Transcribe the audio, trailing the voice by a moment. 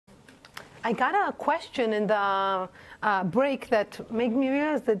I got a question in the break that made me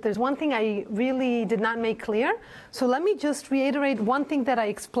realize that there's one thing I really did not make clear. So let me just reiterate one thing that I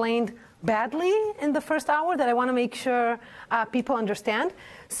explained badly in the first hour that I want to make sure people understand.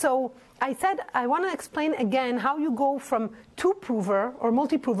 So I said I want to explain again how you go from two-prover or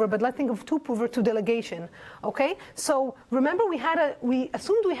multi-prover, but let's think of two-prover to delegation. Okay? So remember we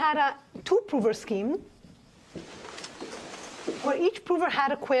assumed we had a two-prover scheme where each prover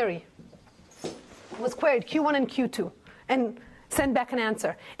had a query. It was queried Q1 and Q2 and sent back an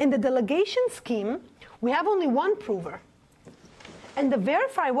answer. In the delegation scheme, we have only one prover. And to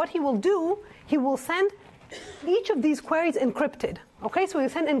verify what he will do, he will send each of these queries encrypted. Okay, so he'll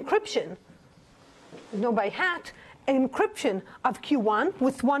send encryption, by hat, encryption of Q1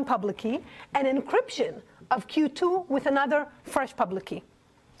 with one public key, and encryption of Q2 with another fresh public key.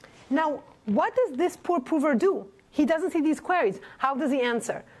 Now, what does this poor prover do? He doesn't see these queries. How does he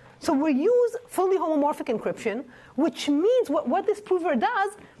answer? So we use fully homomorphic encryption, which means what this prover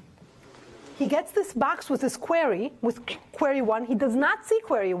does, he gets this box with this query, with query 1. He does not see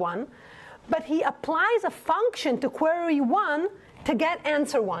query 1, but he applies a function to query 1 to get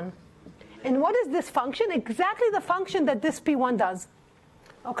answer 1. And what is this function? Exactly the function that this P1 does.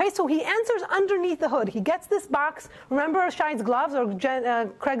 Okay, so he answers underneath the hood. He gets this box. Remember Shai's gloves or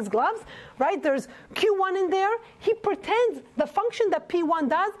Craig's gloves, right? There's Q1 in there. He pretends the function that P1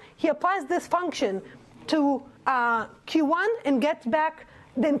 does, he applies this function to Q1 and gets back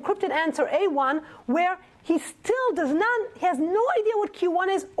the encrypted answer A1, where he still he has no idea what Q1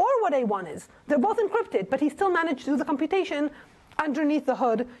 is or what A1 is. They're both encrypted, but he still managed to do the computation underneath the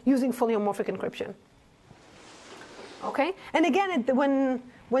hood using fully homomorphic encryption. Okay, and again,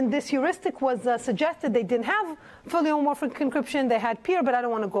 when this heuristic was suggested, they didn't have fully homomorphic encryption. They had peer, but I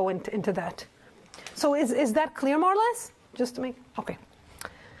don't want to go into that. So is that clear, more or less? Just to make okay.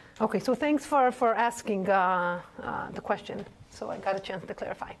 So thanks for asking the question. So I got a chance to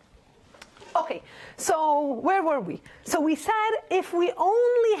clarify. Okay, so where were we? So we said if we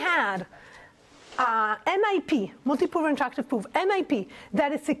only had MIP, multi-prover interactive proof, MIP,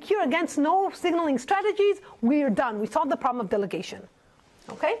 that is secure against no signaling strategies, we're done. We solved the problem of delegation.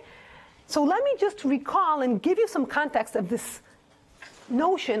 Okay? So let me just recall and give you some context of this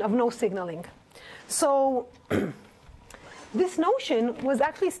notion of no signaling. So this notion was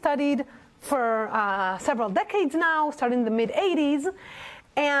actually studied for several decades now, starting in the mid-'80s,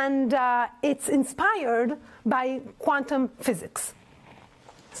 and it's inspired by quantum physics.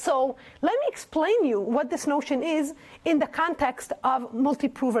 So let me explain you what this notion is in the context of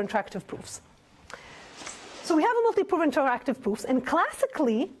multi-prover interactive proofs. So we have a multi-prover interactive proofs, and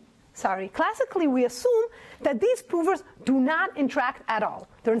classically we assume that these provers do not interact at all.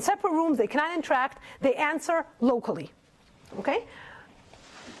 They're in separate rooms, they cannot interact, they answer locally. Okay?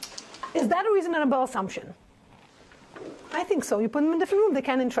 Is that a reasonable assumption? I think so. You put them in different rooms, they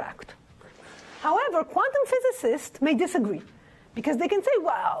can interact. However, quantum physicists may disagree, because they can say,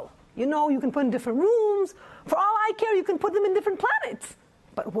 well, you can put in different rooms. For all I care, you can put them in different planets.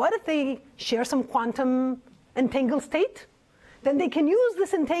 But what if they share some quantum entangled state? Then they can use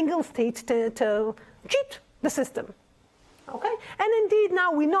this entangled state to cheat the system. Okay? And indeed,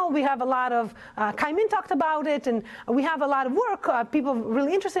 now we know we have a lot of, Kai-Min talked about it, and we have a lot of work, people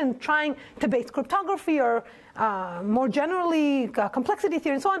really interested in trying to base cryptography or more generally complexity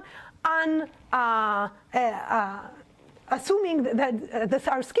theory and so on assuming that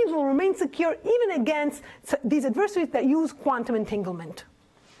our schemes will remain secure even against these adversaries that use quantum entanglement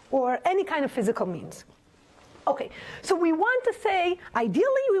or any kind of physical means. Okay, so we want to say,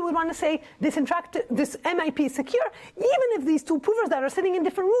 ideally we would want to say this MIP is secure even if these two provers that are sitting in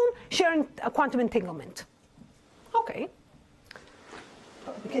different rooms share a quantum entanglement. Okay.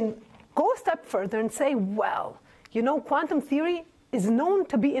 We can go a step further and say, well, quantum theory is known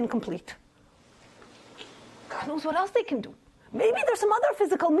to be incomplete. God knows what else they can do. Maybe there's some other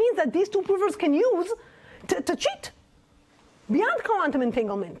physical means that these two provers can use to cheat beyond quantum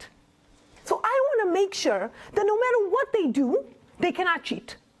entanglement. So I want to make sure that no matter what they do, they cannot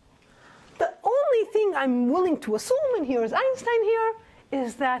cheat. The only thing I'm willing to assume, and here is Einstein here,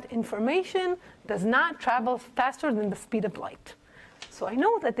 is that information does not travel faster than the speed of light. So I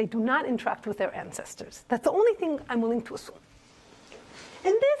know that they do not interact with their ancestors. That's the only thing I'm willing to assume.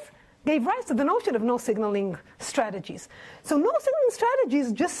 And this gave rise to the notion of no signaling strategies. So no signaling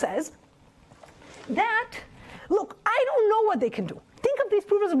strategies just says that, look, I don't know what they can do. Think of these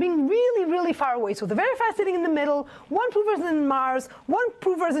provers as being really, really far away. So the very fast sitting in the middle, one prover is in Mars, one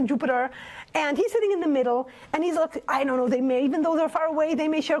prover is in Jupiter, and he's sitting in the middle, and he's like, I don't know, they may, even though they're far away, they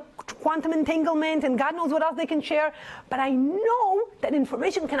may share quantum entanglement, and God knows what else they can share, but I know that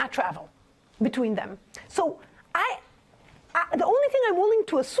information cannot travel. between them. So the only thing I'm willing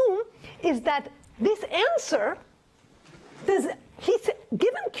to assume is that this answer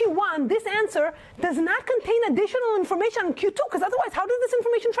given Q1, this answer does not contain additional information on Q2, because otherwise, how does this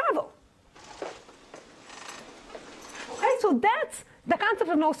information travel? Okay, so that's the concept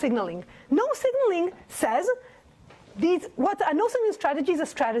of no signaling. No signaling says what a no signaling strategy is a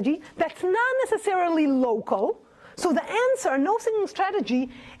strategy that's not necessarily local. So the answer, no signaling strategy,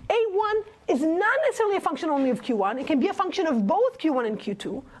 A1 is not necessarily a function only of Q1. It can be a function of both Q1 and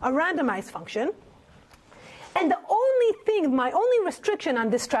Q2, a randomized function. And the only thing, my only restriction on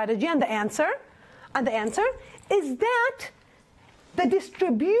this strategy, on the answer, is that the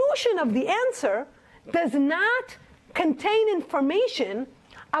distribution of the answer does not contain information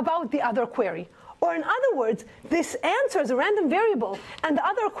about the other query. Or in other words, this answer is a random variable, and the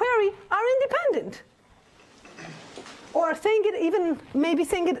other query are independent. Or saying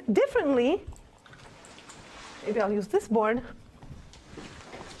it differently, maybe I'll use this board.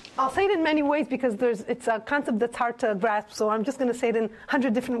 I'll say it in many ways because it's a concept that's hard to grasp, so I'm just going to say it in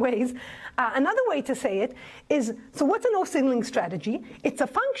 100 different ways. Another way to say it is, so what's a no signaling strategy? It's a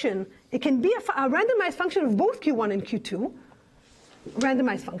function. It can be a randomized function of both Q1 and Q2,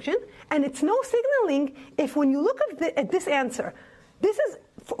 randomized function, and it's no signaling if when you look at this answer, this is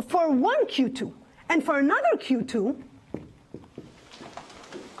for one Q2, and for another Q2,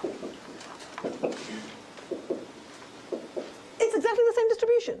 it's exactly the same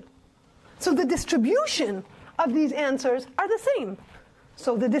distribution. So the distribution of these answers are the same.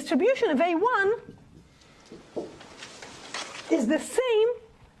 So the distribution of A1 is the same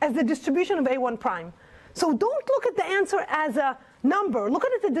as the distribution of A1 prime. So don't look at the answer as a number. Look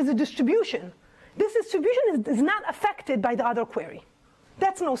at it as a distribution. This distribution is not affected by the other query.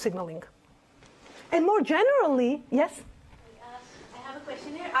 That's no signaling. And more generally, yes? I have a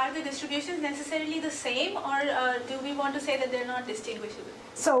question here. Are the distributions necessarily the same, or do we want to say that they're not distinguishable?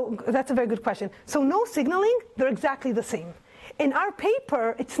 So that's a very good question. So no signaling, they're exactly the same. In our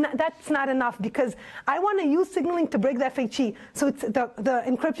paper, that's not enough because I want to use signaling to break the FHE. So it's the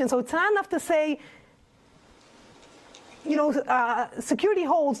encryption. So it's not enough to say, security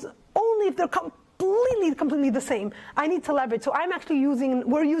holds only if they're completely the same. I need to leverage. So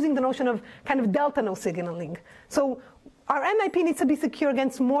we're using the notion of kind of delta no signaling. So our MIP needs to be secure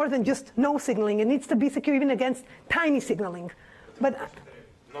against more than just no signaling. It needs to be secure even against tiny signaling. But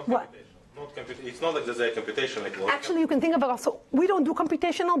not it's not like there's a computation like actually, you can think of it also. We don't do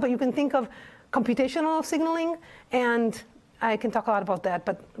computational, but you can think of computational signaling, and I can talk a lot about that.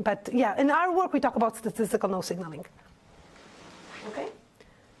 But yeah, in our work we talk about statistical no signaling.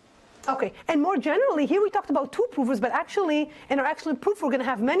 Okay. And more generally, here we talked about two provers, but actually, in our actual proof, we're going to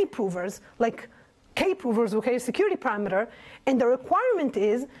have many provers, like K provers, okay, security parameter, and the requirement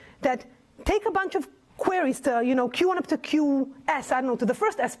is that take a bunch of queries to, Q1 up to QS, to the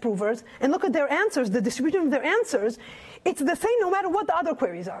first S provers, and look at their answers, the distribution of their answers. It's the same no matter what the other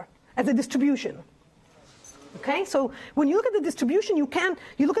queries are, as a distribution. Okay, so when you look at the distribution, you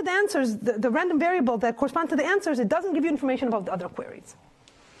look at the answers, the random variable that corresponds to the answers, it doesn't give you information about the other queries.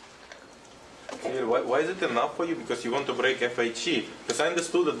 Why is it enough for you? Because you want to break FHE. Because I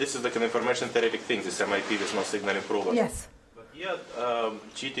understood that this is like an information theoretic thing, this MIP, this no signaling prover. Yes. But yet,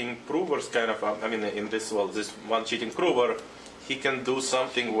 cheating provers kind of, in this one cheating prover, he can do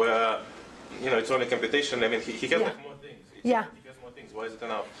something where, it's only computation. He can make more things. He has more things. Why is it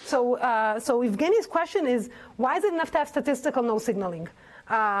enough? So Evgeny's question is, why is it enough to have statistical no signaling?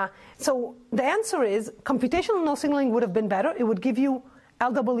 So the answer is, computational no signaling would have been better. It would give you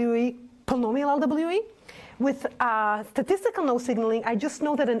LWE, polynomial LWE. With statistical no signaling, I just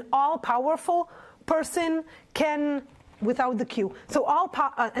know that an all-powerful person can, without the Q. So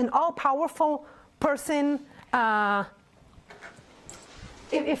an all-powerful person,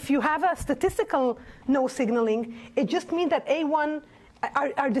 if you have a statistical no signaling, it just means that A1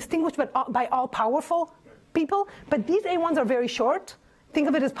 are distinguished by all-powerful people. But these A1s are very short. Think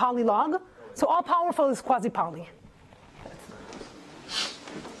of it as polylog. So all-powerful is quasi-poly.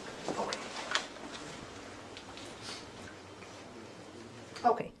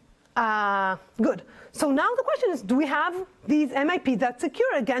 Okay, good. So now the question is, do we have these MIP that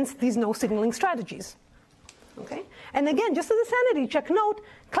secure against these no signaling strategies? Okay, and again, just as a sanity check note,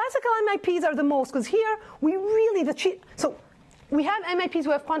 classical MIPs are the most, because here we really, so we have MIPs,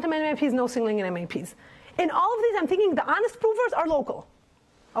 we have quantum MIPs, no signaling and MIPs. In all of these, I'm thinking the honest provers are local.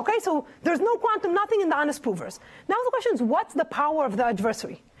 Okay, so there's no quantum, nothing in the honest provers. Now the question is, what's the power of the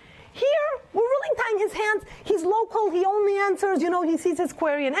adversary? Here, we're really tying his hands. He's local. He only answers, he sees his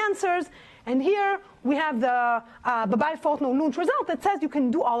query and answers. And here, we have the by default no nunch result that says you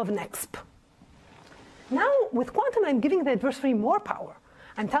can do all of NEXP. Now, with quantum, I'm giving the adversary more power.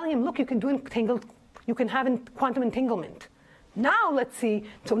 I'm telling him, look, you can do you can have quantum entanglement. Now, let's see.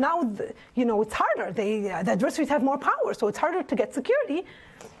 So now, it's harder. The adversaries have more power, so it's harder to get security.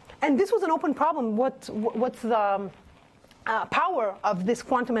 And this was an open problem. What's the power of this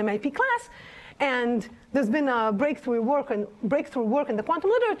quantum MIP class? And there's been a breakthrough work in the quantum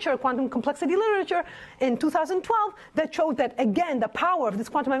literature, quantum complexity literature, in 2012 that showed that, again, the power of this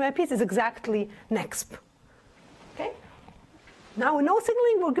quantum MIPs is exactly NEXP. Okay? Now, in no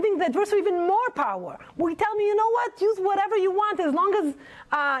signaling, we're giving the adversary even more power. We tell me, you know what, use whatever you want as long as,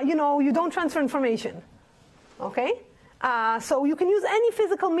 you don't transfer information. Okay? So you can use any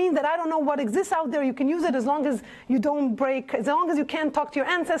physical mean that I don't know what exists out there. You can use it as long as you don't break, as long as you can't talk to your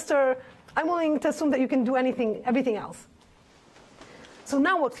ancestor. I'm willing to assume that you can do everything else. So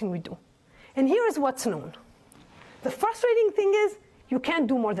now what can we do? And here is what's known. The frustrating thing is you can't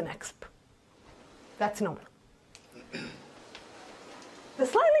do more than exp. That's known. The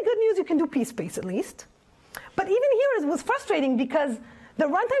slightly good news, you can do p-space at least. But even here it was frustrating because the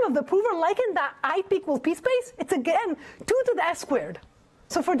runtime of the prover, like in the IP equals p-space, it's again 2 to the s squared.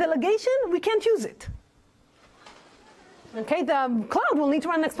 So for delegation, we can't use it. Okay, the cloud will need to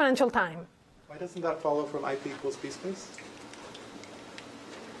run exponential time. Why doesn't that follow from IP equals p-space?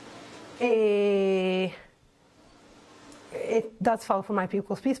 It does follow from IP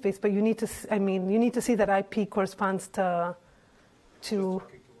equals p-space, but you need to see that IP corresponds to.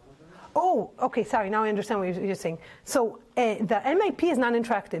 Oh, okay. Sorry. Now I understand what you're saying. So the MIP is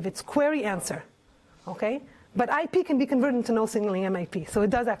non-interactive. It's query answer. Okay. But IP can be converted into no signaling MIP, so it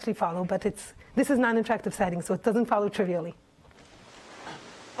does actually follow. But this is non-interactive setting, so it doesn't follow trivially.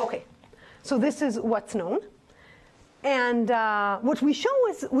 Okay. So this is what's known. And what we show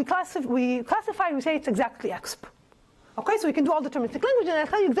is we classify. We say it's exactly exp. Okay. So we can do all deterministic language, and I'll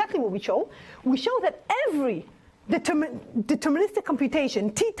tell you exactly what we show. We show that every deterministic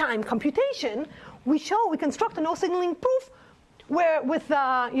computation, t-time computation, we construct a no signaling proof where with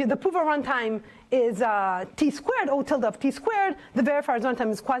the prover runtime is t squared, O tilde of t squared, the verifier's runtime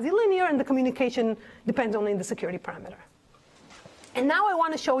is quasi-linear, and the communication depends only on the security parameter. And now I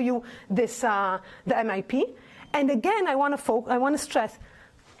want to show you this, the MIP. And again, I want to stress,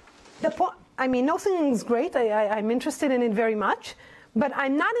 no signaling is great. I'm interested in it very much. But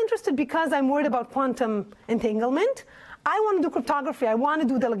I'm not interested because I'm worried about quantum entanglement. I want to do cryptography. I want to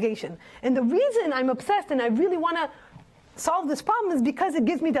do delegation. And the reason I'm obsessed and I really want to solve this problem is because it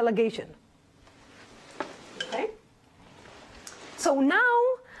gives me delegation. Okay? So now,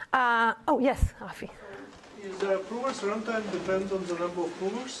 oh, yes, Afi. Is the prover's runtime depends on the number of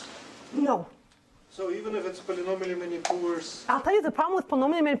provers? No. So even if it's polynomially many provers? I'll tell you the problem with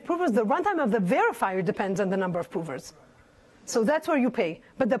polynomially many provers, the runtime of the verifier depends on the number of provers. So that's where you pay.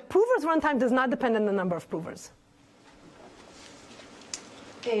 But the prover's runtime does not depend on the number of provers.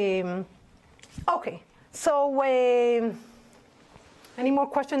 Okay. So any more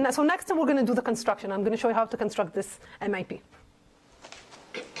questions? So next we're going to do the construction. I'm going to show you how to construct this MIP.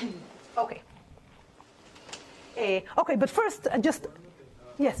 Okay. Okay, but first,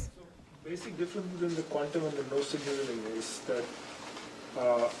 yes? So basic difference between the quantum and the no signaling is that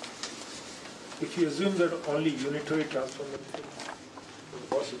if you assume that only unitary transformation is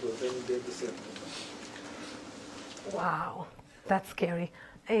possible, then they're the same. Wow, that's scary.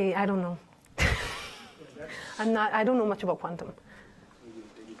 I don't know. I don't know much about quantum.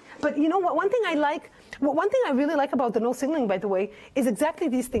 But you know what? One thing I really like about the no signaling, by the way, is exactly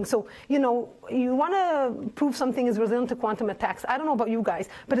these things. So, you want to prove something is resilient to quantum attacks. I don't know about you guys,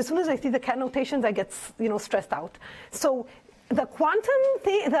 but as soon as I see the cat notations, I get, stressed out. So the quantum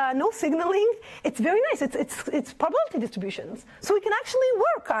thing, the no signaling, it's very nice. It's probability distributions. So we can actually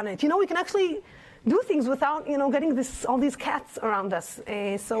work on it. We can actually do things without, getting all these cats around us.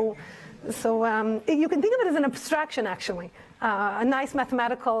 So you can think of it as an abstraction, actually. A nice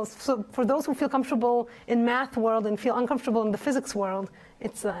mathematical, so for those who feel comfortable in math world and feel uncomfortable in the physics world,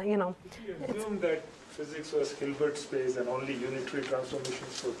 it's, If you assume that physics was Hilbert space and only unitary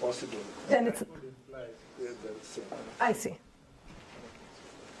transformations were possible, then that would imply they're the same. I see.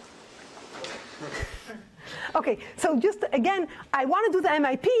 Okay, so just again, I want to do the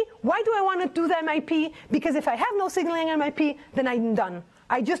MIP. Why do I want to do the MIP? Because if I have no signaling MIP, then I'm done.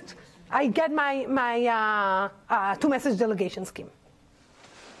 I get my two-message delegation scheme.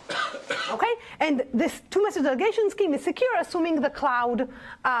 Okay? And this two-message delegation scheme is secure, assuming the cloud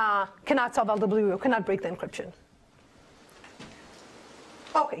cannot solve LWO, cannot break the encryption.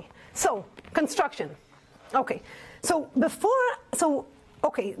 Okay, so construction. Okay,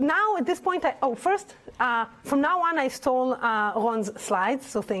 okay, now at this point, from now on I stole Ron's slides,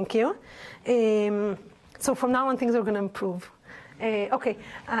 so thank you. So from now on, things are going to improve. Okay,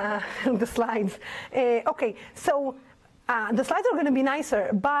 the slides. Okay, so the slides are going to be nicer,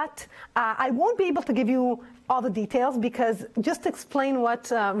 but I won't be able to give you all the details because just to explain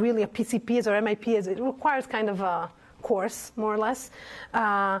what really a PCP is or MIP is, it requires kind of a course, more or less.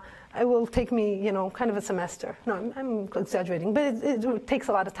 It will take me, kind of a semester. No, I'm exaggerating, but it takes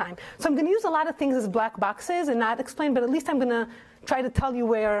a lot of time. So I'm going to use a lot of things as black boxes and not explain, but at least I'm going to try to tell you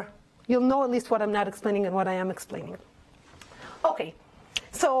where you'll know at least what I'm not explaining and what I am explaining. Okay,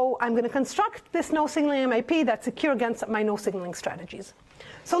 so I'm going to construct this no signaling MIP that's secure against my no signaling strategies.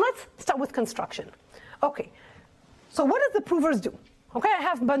 So let's start with construction. Okay, so what do the provers do? Okay, I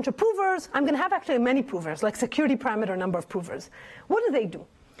have a bunch of provers. I'm going to have actually many provers, like security parameter number of provers. What do?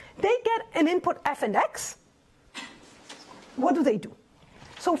 They get an input f and x. What do?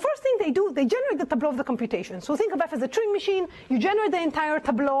 So first thing they do, they generate the tableau of the computation. So think of f as a Turing machine. You generate the entire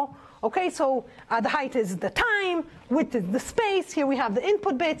tableau. Okay, so the height is the time, width is the space. Here we have the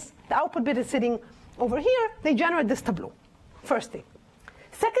input bits. The output bit is sitting over here. They generate this tableau. First thing.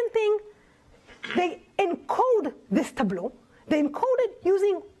 Second thing, they encode this tableau. They encode it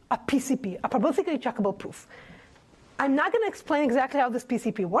using a PCP, a probabilistically checkable proof. I'm not going to explain exactly how this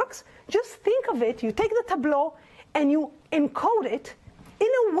PCP works. Just think of it. You take the tableau and you encode it in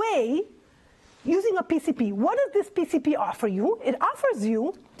a way using a PCP. What does this PCP offer you? It offers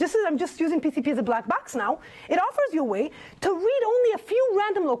you, I'm just using PCP as a black box now, it offers you a way to read only a few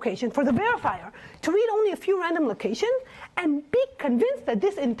random locations for the verifier, to read only a few random locations and be convinced that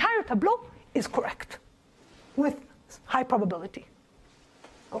this entire tableau is correct with high probability.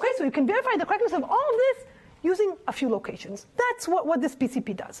 Okay, so you can verify the correctness of all of this using a few locations. That's what this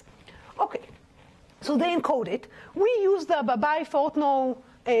PCP does. Okay, so they encode it. We use the Babai, Fortno,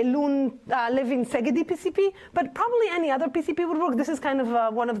 Loon, Levin, Segedi PCP, but probably any other PCP would work. This is kind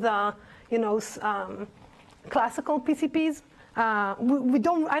of one of the, classical PCPs. I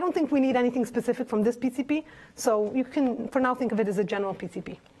don't think we need anything specific from this PCP, so you can, for now, think of it as a general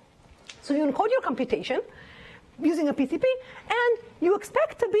PCP. So you encode your computation using a PCP, and you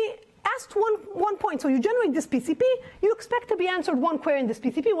expect to be asked one point. So you generate this PCP, you expect to be answered one query in this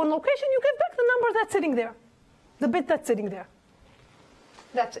PCP, one location, you give back the number that's sitting there, the bit that's sitting there.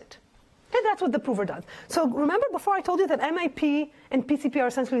 That's it. And that's what the prover does. So remember before I told you that MIP and PCP are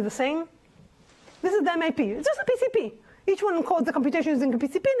essentially the same? This is the MIP. It's just a PCP. Each one encodes the computation using a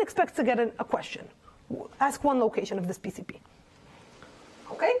PCP and expects to get a question. Ask one location of this PCP.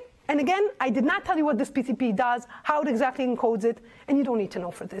 Okay? And again, I did not tell you what this PCP does, how it exactly encodes it, and you don't need to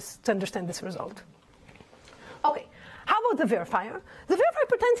know for this to understand this result. Okay, how about the verifier? The verifier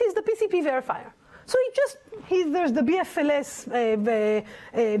pretends he's the PCP verifier. So there's the BFLS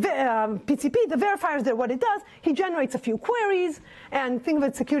PCP, the verifier is there, what it does, he generates a few queries, and think of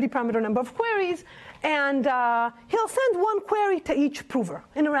it security parameter number of queries, and he'll send one query to each prover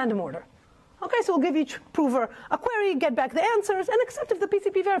in a random order. Okay, so we'll give each prover a query, get back the answers, and accept if the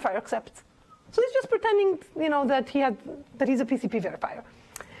PCP verifier accepts. So he's just pretending, that he's a PCP verifier.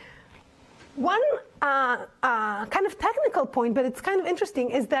 One kind of technical point, but it's kind of interesting,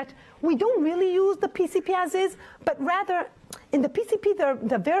 is that we don't really use the PCP as is, but rather in the PCP,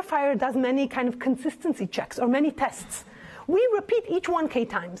 the verifier does many kind of consistency checks or many tests. We repeat each one k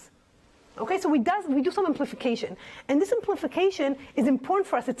times. Okay, so we do some amplification. And this amplification is important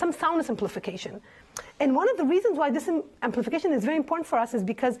for us. It's some soundness amplification. And one of the reasons why this amplification is very important for us is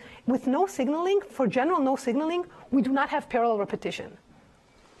because with no signaling, for general no signaling, we do not have parallel repetition.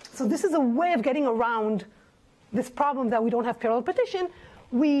 So this is a way of getting around this problem that we don't have parallel repetition.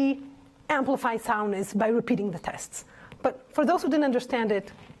 We amplify soundness by repeating the tests. But for those who didn't understand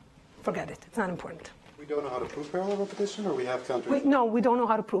it, forget it. It's not important. We don't know how to prove parallel repetition, or we have counters? No, we don't know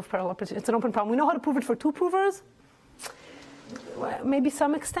how to prove parallel repetition. It's an open problem. We know how to prove it for two provers, maybe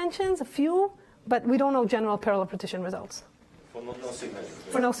some extensions, a few, but we don't know general parallel repetition results. For no signaling.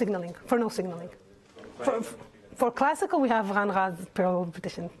 For no signaling. For no signaling. For classical, we have Ranraz parallel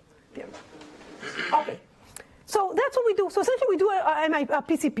repetition theorem. Okay. So that's what we do. So essentially, we do a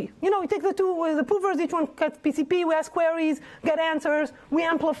PCP. We take the provers, each one gets PCP, we ask queries, get answers, we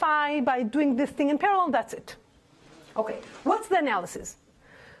amplify by doing this thing in parallel, that's it. Okay, what's the analysis?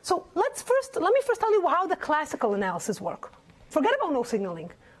 So let me first tell you how the classical analysis work. Forget about no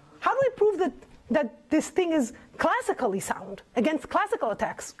signaling. How do we prove that this thing is classically sound against classical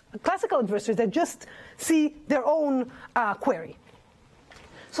attacks, classical adversaries that just see their own query?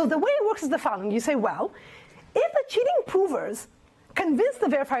 So the way it works is the following. You say, well, if the cheating provers convince the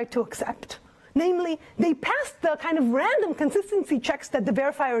verifier to accept, namely, they passed the kind of random consistency checks that the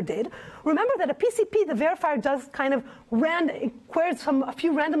verifier did. Remember that a PCP, the verifier does kind of queries from a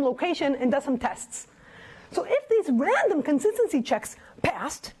few random location and does some tests. So if these random consistency checks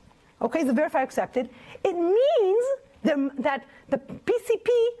passed, okay, the verifier accepted, it means that the PCP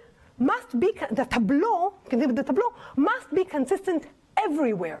must be, the tableau must be consistent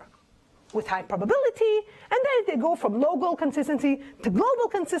everywhere with high probability, and then they go from local consistency to global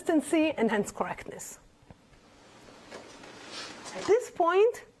consistency, and hence correctness. At this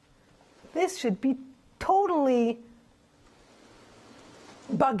point, this should be totally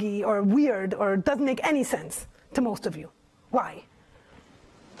buggy or weird or doesn't make any sense to most of you. Why?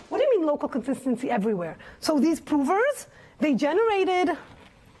 What do you mean local consistency everywhere? So these provers, generated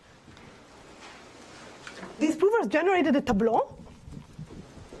a tableau.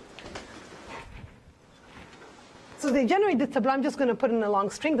 So they generate the tableau. I'm just going to put in a long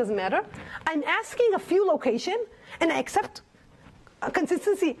string, doesn't matter. I'm asking a few location, and I accept a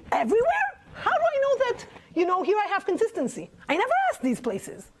consistency everywhere? How do I know that, here I have consistency? I never asked these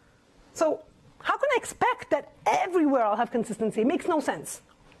places. So how can I expect that everywhere I'll have consistency? It makes no sense.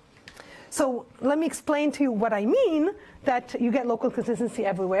 So let me explain to you what I mean, that you get local consistency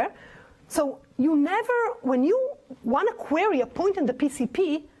everywhere. So you never, when you want to query a point in the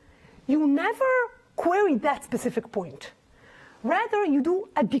PCP, you never query that specific point. Rather, you do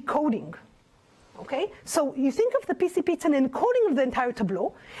a decoding. Okay? So you think of the PCP, it's an encoding of the entire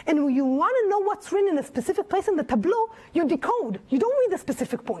tableau, and when you want to know what's written in a specific place in the tableau, you decode. You don't read the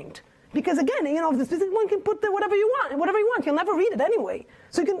specific point. Because again, the specific point can put whatever you want. You'll never read it anyway.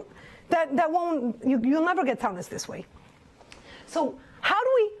 So you can, you'll never get soundness this way. So how do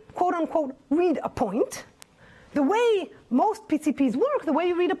we, quote unquote, read a point? The way most PCPs work, the way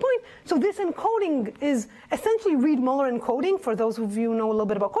you read a point, so this encoding is essentially Reed-Muller encoding, for those of you who know a little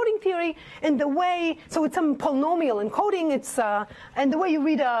bit about coding theory, and so it's some polynomial encoding, and the way you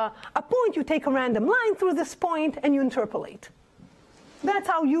read a point, you take a random line through this point, and you interpolate. That's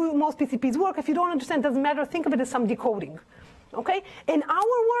how most PCPs work. If you don't understand, it doesn't matter, think of it as some decoding. Okay? In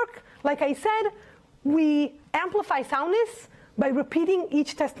our work, like I said, we amplify soundness by repeating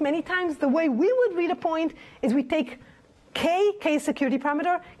each test many times. The way we would read a point is we take k is security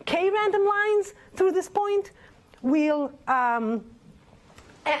parameter, k random lines through this point, and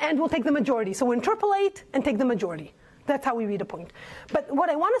we'll take the majority. So we interpolate and take the majority. That's how we read a point. But what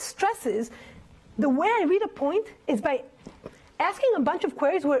I want to stress is, the way I read a point is by asking a bunch of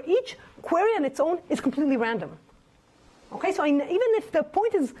queries where each query on its own is completely random. Okay, so even if the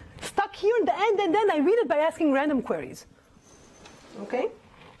point is stuck here in the end, and then I read it by asking random queries. Okay?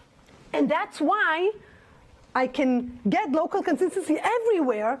 And that's why I can get local consistency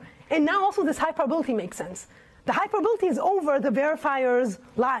everywhere, and now also this high probability makes sense. The high probability is over the verifier's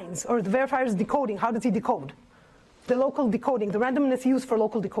lines, or the verifier's decoding. How does he decode? The local decoding, the randomness used for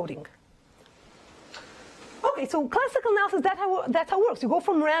local decoding. Okay, so classical analysis, that's how it works. You go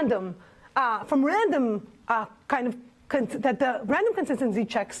from random that the random consistency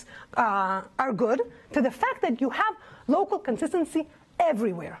checks are good, to the fact that you have local consistency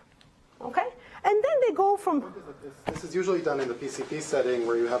everywhere. Okay? And then they go from... This is usually done in the PCP setting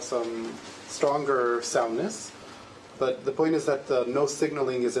where you have some stronger soundness, but the point is that the no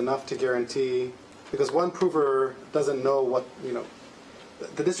signaling is enough to guarantee, because one prover doesn't know what,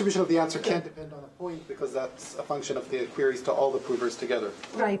 the distribution of the answer can't depend on a point, because that's a function of the queries to all the provers together.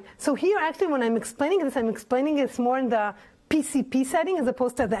 Right. So here, actually, when I'm explaining this more in the PCP setting as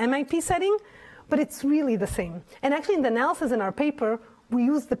opposed to the MIP setting, but it's really the same. And actually, in the analysis in our paper, we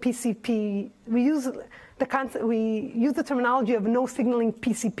use the PCP, we use the terminology of no signaling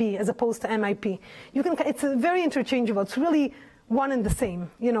PCP as opposed to MIP. It's very interchangeable. It's really one and the same.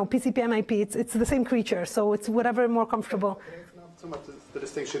 PCP, MIP, it's the same creature, so it's whatever more comfortable. It's not so much the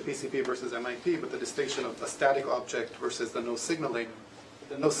distinction PCP versus MIP, but the distinction of a static object versus the no signaling.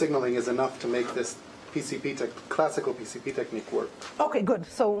 The no signaling is enough to make this classical PCP technique work. Okay, good.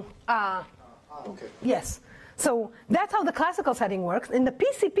 So, okay. Yes. So that's how the classical setting works. In the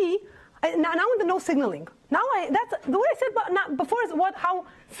PCP, now in the no signaling. That's the way I said before is how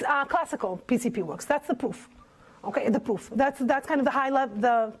classical PCP works. That's the proof. Okay, the proof. That's kind of the high level,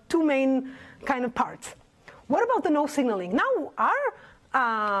 the two main kind of parts. What about the no signaling? Now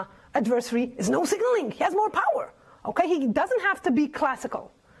our adversary is no signaling. He has more power. Okay, he doesn't have to be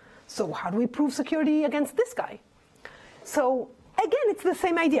classical. So how do we prove security against this guy? So again, it's the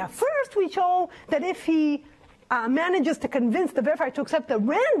same idea. First, we show that if he manages to convince the verifier to accept the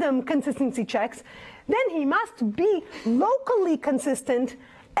random consistency checks, then he must be locally consistent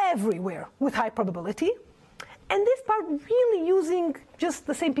everywhere with high probability. And this part really using just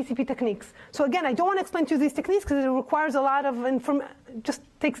the same PCP techniques. So again, I don't want to explain to you these techniques because it requires a lot of just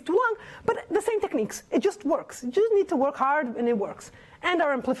takes too long, but the same techniques. It just works. You just need to work hard and it works. and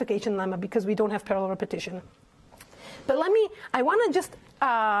our amplification lemma because we don't have parallel repetition. But I want to just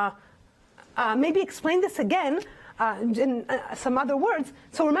maybe explain this again in some other words.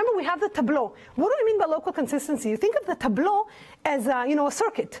 So remember, we have the tableau. What do I mean by local consistency? You think of the tableau as a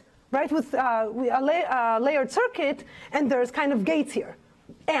circuit, right, with a layered circuit, and there's kind of gates here.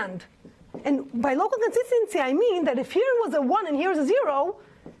 And by local consistency, I mean that if here was a 1 and here's a 0,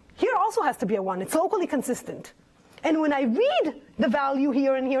 here also has to be a 1. It's locally consistent. And when I read the value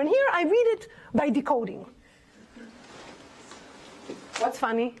here and here and here, I read it by decoding. What's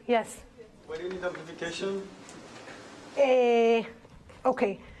funny? Yes? Why do you need amplification?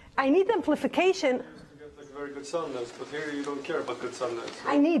 Okay. I need amplification. To get like very good soundness, but here you don't care about good soundness.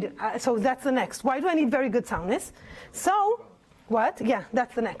 Right? I need, so that's the next. Why do I need very good soundness? So, what? Yeah,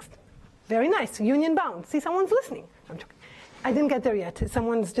 that's the next. Very nice. Union bound. See, someone's listening. I'm joking. I didn't get there yet.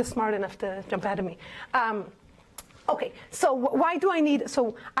 Someone's just smart enough to jump ahead of me. Okay, so why do I need,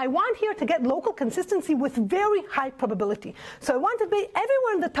 so I want here to get local consistency with very high probability. So I want to be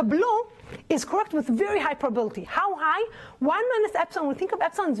everywhere in the tableau is correct with very high probability. How high? 1 minus epsilon, when we think of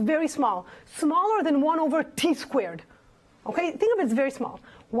epsilon, it's very small. Smaller than 1 over t squared. Okay, think of it as very small.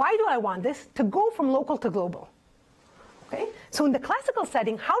 Why do I want this? To go from local to global. Okay, so in the classical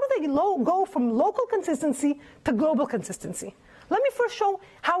setting, how do they go from local consistency to global consistency? Let me first show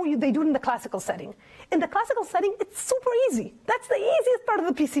how they do it in the classical setting. In the classical setting, it's super easy. That's the easiest part of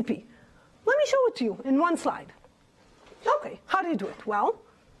the PCP. Let me show it to you in one slide. Okay, how do you do it? Well,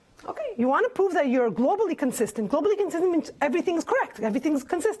 okay, you want to prove that you're globally consistent. Globally consistent means everything's correct, everything's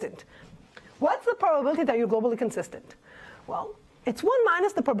consistent. What's the probability that you're globally consistent? Well, it's 1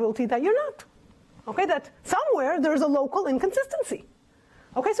 minus the probability that you're not. Okay, that somewhere there's a local inconsistency.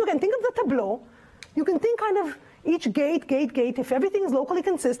 Okay, so again, think of the tableau. You can think kind of each gate. If everything is locally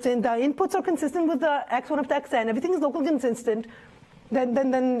consistent, the inputs are consistent with the x1 up to xn, everything is locally consistent,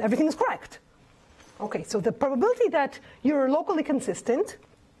 then everything is correct. Okay, so the probability that you're locally consistent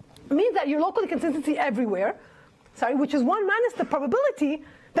means that you're locally consistent everywhere, which is 1 minus the probability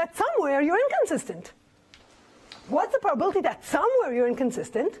that somewhere you're inconsistent. What's the probability that somewhere you're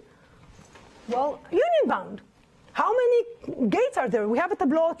inconsistent? Well, union bound. How many gates are there? We have a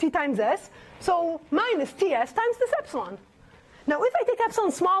tableau t times s, so minus ts times this epsilon. Now, if I take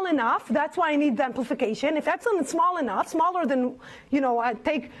epsilon small enough, that's why I need the amplification. If epsilon is small enough, smaller than, I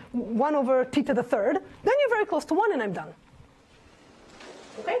take 1 over t to the third, then you're very close to 1 and I'm done.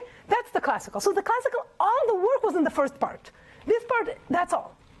 Okay? That's the classical. So the classical, all the work was in the first part. This part, that's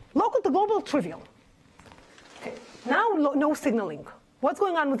all. Local to global, trivial. Okay. Now, no signaling. What's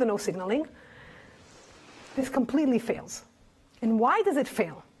going on with the no signaling? This completely fails. And why does it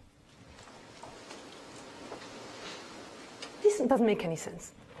fail? This doesn't make any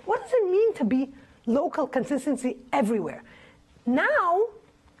sense. What does it mean to be local consistency everywhere? Now,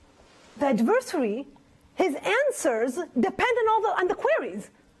 the adversary, his answers depend on the queries.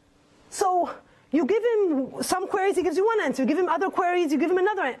 So you give him some queries, he gives you one answer. You give him other queries, you give him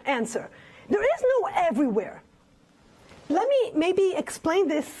another answer. There is no everywhere. Let me maybe explain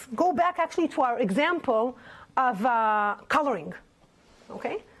this, go back actually to our example of coloring.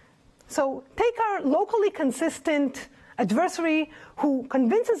 Okay? So take our locally consistent adversary who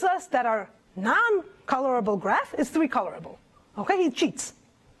convinces us that our non-colorable graph is 3-colorable. Okay? He cheats.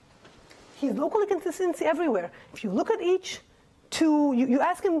 He's locally consistent everywhere. If you look at each two, you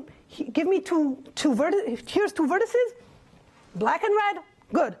ask him, give me two vertices. Here's 2 vertices, black and red,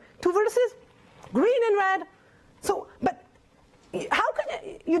 good. 2 vertices, green and red. So, but how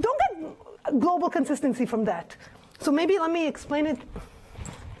can you don't get global consistency from that? So maybe let me explain it.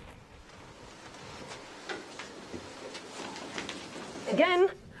 Again.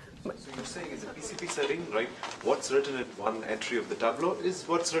 So you're saying in the PCP setting, right? What's written in one entry of the tableau is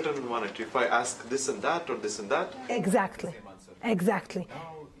what's written in one entry. If I ask this and that or this and that, exactly, exactly.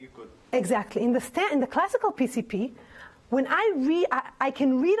 Now you could exactly in the classical PCP, when I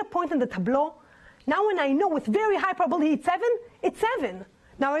can read a point in the tableau. Now when I know with very high probability it's 7.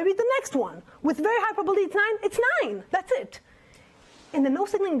 Now I read the next one. With very high probability it's 9. That's it. In the no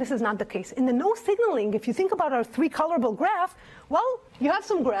signaling, this is not the case. In the no signaling, if you think about our 3-colorable graph, well, you have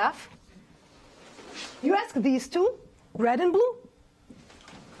some graph. You ask these two, red and blue.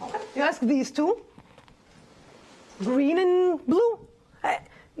 Okay. You ask these two, green and blue. How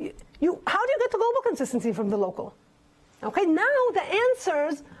do you get to global consistency from the local? Okay, now the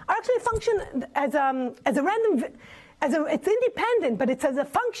answers are actually a function as a random, it's independent, but it's as a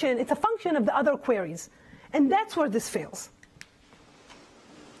function. It's a function of the other queries, and that's where this fails.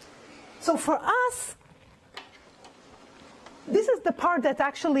 So for us, this is the part that's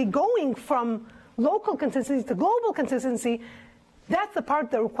actually going from local consistency to global consistency. That's the part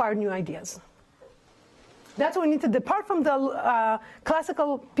that required new ideas. That's what we need to depart from the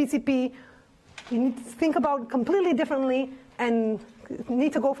classical PCP. You need to think about completely differently and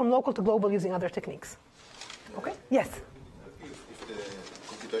need to go from local to global using other techniques. Okay? Yes? If the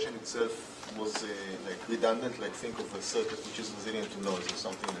computation itself was like redundant, like think of a circuit which is resilient to noise or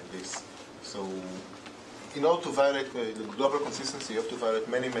something like this. So in order to violate the global consistency, you have to violate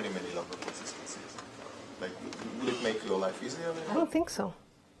many, many, many local consistencies. Like, will it make your life easier? I don't think so.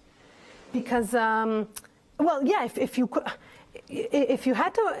 Because, well, yeah, if you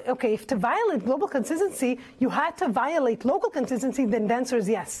had to, okay, if to violate global consistency, you had to violate local consistency, then the answer is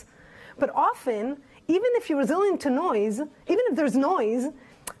yes. But often, even if you're resilient to noise, even if there's noise,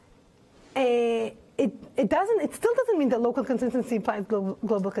 it still doesn't mean that local consistency implies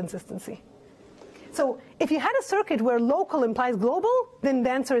global consistency. So if you had a circuit where local implies global, then the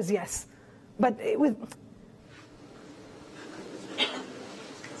answer is yes. But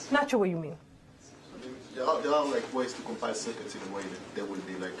not sure what you mean. There are like ways to compile circuits in a way that they will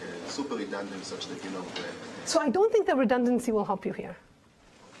be like super redundant, such that you know. So I don't think that redundancy will help you here.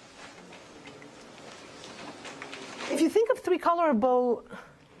 If you think of three colorable,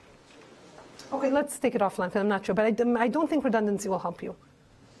 okay, let's take it offline because I'm not sure. But I don't think redundancy will help you.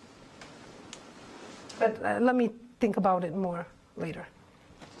 But let me think about it more later.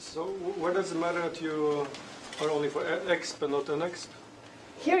 So what does it matter that you are only for X but not NX?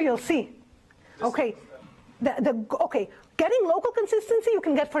 Here you'll see. Okay, okay, getting local consistency you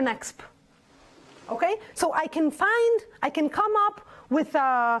can get for NEXP. Okay, so I can come up with,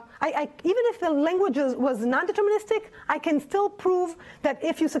 even if the language was non-deterministic, I can still prove that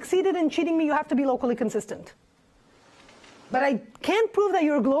if you succeeded in cheating me, you have to be locally consistent. But I can't prove that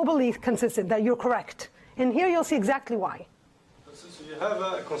you're globally consistent, that you're correct. And here you'll see exactly why. So you have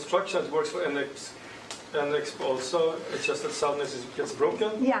a construction that works for NX also, it's just that soundness gets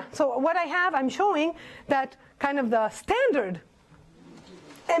broken? Yeah, so what I have, I'm showing that kind of the standard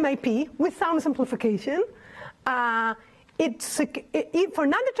MIP with sound simplification, for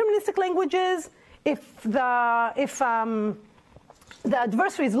non-deterministic languages, if the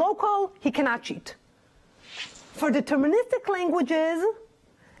adversary is local, he cannot cheat. For deterministic languages,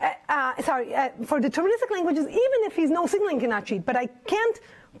 even if he's no signaling, cannot cheat. But I can't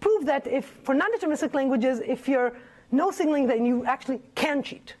prove that for non-deterministic languages, if you're no signaling, then you actually can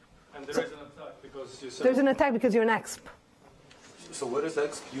cheat. And there is an attack because you said... There's an attack because you're an EXP. So where is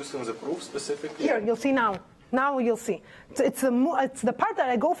X used in the proof specifically? Here, you'll see now. Now you'll see. It's the part that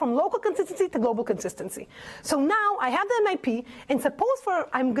I go from local consistency to global consistency. So now I have the MIP, and suppose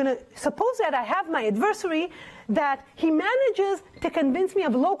that I have my adversary that he manages to convince me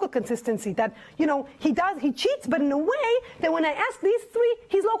of local consistency. That he cheats, but in a way that when I ask these three,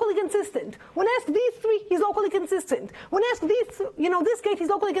 he's locally consistent. When I ask these three, he's locally consistent. When I ask this gate, he's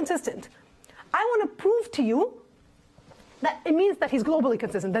locally consistent. I want to prove to you that it means that he's globally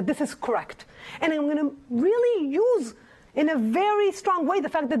consistent, that this is correct. And I'm going to really use, in a very strong way, the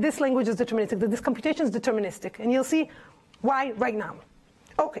fact that this language is deterministic, that this computation is deterministic. And you'll see why right now.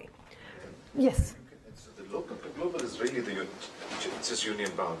 Okay. Yes? So the local to global is really it's just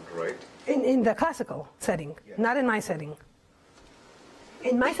union bound, right? In the classical setting, not in my setting.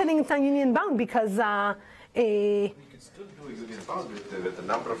 In my setting, it's not union bound because You can still do union bound with the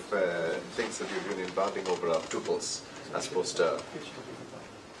number of things that you're union bounding over tuples. As opposed to...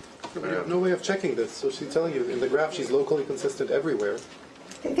 We have no way of checking this, so she's telling you in the graph she's locally consistent everywhere.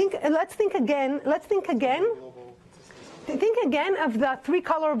 Let's think again of the three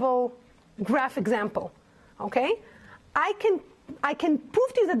colorable graph example. Okay? I can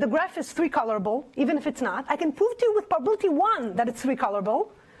prove to you that the graph is three colorable, even if it's not. I can prove to you with probability 1 that it's three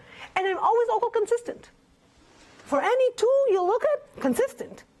colorable, and I'm always local consistent. For any two you look at,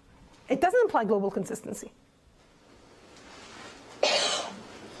 consistent. It doesn't imply global consistency.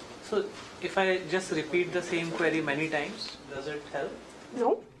 So if I just repeat the same query many times, does it help?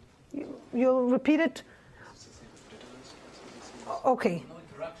 No. You'll repeat it. Okay. No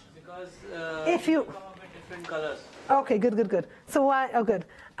interruption. Because If you come up with different colors. Okay, good. So good.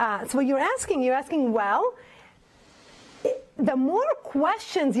 So what you're asking, well, the more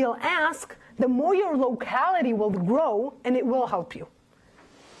questions you'll ask, the more your locality will grow, and it will help you.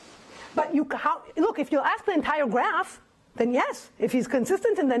 But look, if you'll ask the entire graph, then yes, if he's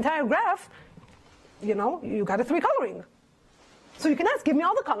consistent in the entire graph, you got a three coloring. So you can ask, give me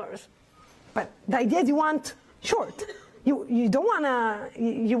all the colors. But the idea is you want short. You don't want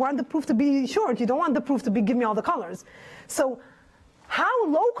you want the proof to be short. You don't want the proof to be give me all the colors. So how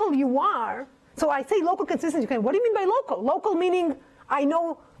local you are, so I say local consistency. Okay, what do you mean by local? Local meaning I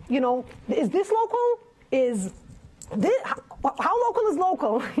know, is this local? Is this, how local is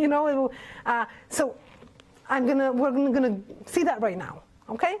local? You know, so we're gonna see that right now,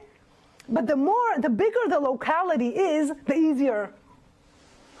 okay? But the bigger the locality is, the easier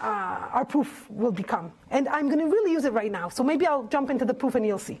our proof will become. And I'm going to really use it right now. So maybe I'll jump into the proof and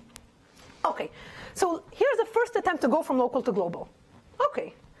you'll see. Okay, so here's the first attempt to go from local to global.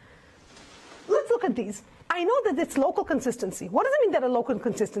 Okay, let's look at these. I know that it's local consistency. What does it mean that a local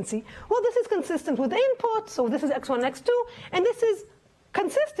consistency? Well, this is consistent with the input, so this is x1, x2, and this is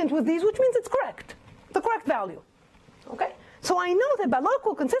consistent with these, which means it's correct, the correct value. Okay, so I know that by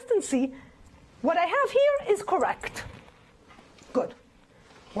local consistency, what I have here is correct. Good.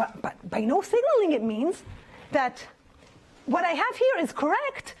 Well, but by no signaling, it means that what I have here is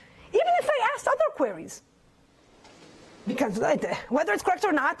correct, even if I asked other queries. Because whether it's correct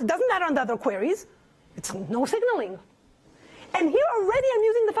or not, it doesn't matter on the other queries. It's no signaling. And here already I'm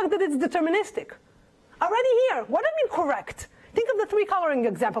using the fact that it's deterministic. Already here, what do I mean correct? Think of the 3 coloring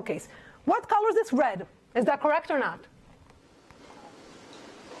example case. What color is this? Red. Is that correct or not?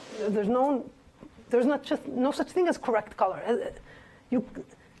 There's no such thing as correct color.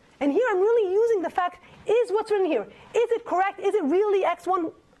 And here I'm really using the fact, is what's written here, is it correct? Is it really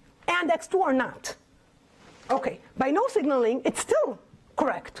x1 and x2 or not? Okay, by no signaling, it's still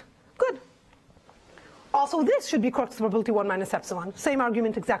correct. Good. Also, this should be correct with probability 1 minus epsilon. Same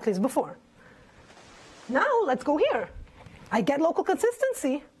argument exactly as before. Now, let's go here. I get local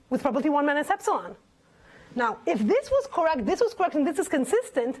consistency with probability 1 minus epsilon. Now, if this was correct, and this is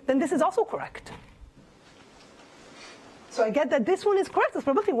consistent, then this is also correct. So I get that this one is correct. It's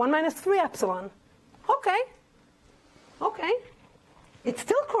probability 1 minus 3 epsilon. Okay. Okay. It's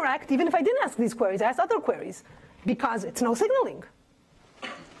still correct, even if I didn't ask these queries. I asked other queries, because it's no signaling.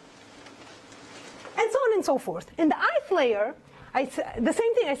 And so on and so forth. In the ith layer, the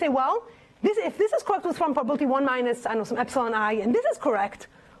same thing. I say, well, if this is correct with from probability 1 minus, I know, some epsilon I, and this is correct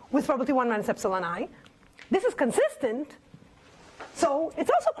with probability 1 minus epsilon I, this is consistent, so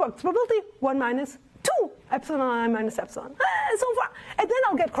it's also correct. It's probability 1 minus 2 epsilon I minus epsilon, and so far. And then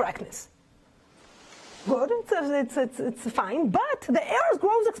I'll get correctness. Good, it's fine, but the errors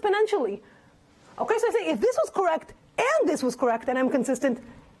grows exponentially. Okay, so I say if this was correct and this was correct and I'm consistent,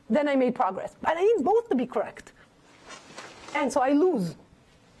 then I made progress. But I need both to be correct. And so I lose.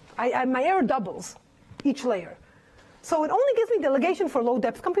 My error doubles each layer. So it only gives me delegation for low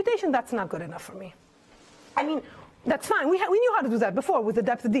depth computation. That's not good enough for me. I mean, that's fine. We knew how to do that before with the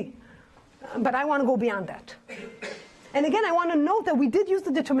depth D. But I want to go beyond that. And again, I want to note that we did use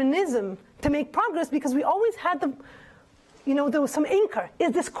the determinism to make progress because we always had there was some anchor.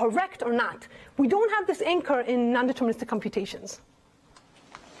 Is this correct or not? We don't have this anchor in non-deterministic computations.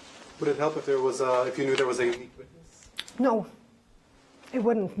 Would it help if if you knew there was a unique witness? No, it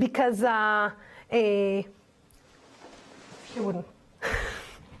wouldn't, because it wouldn't.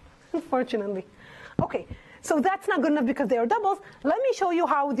 Unfortunately. Okay. So that's not good enough because they are doubles. Let me show you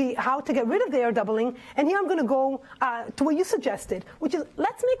how to get rid of the error doubling. And here I'm going to go to what you suggested, which is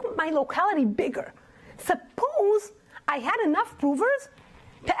let's make my locality bigger. Suppose I had enough provers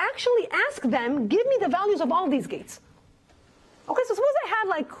to actually ask them, give me the values of all these gates. Okay, so suppose I had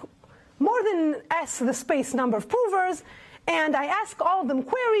like more than S, the space number of provers, and I ask all of them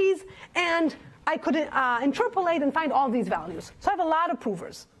queries, and I could interpolate and find all these values. So I have a lot of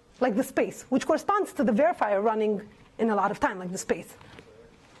provers, like the space, which corresponds to the verifier running in a lot of time, like the space.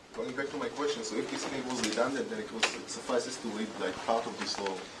 Going back to my question, so if this thing was redundant, then it suffices to read like part of this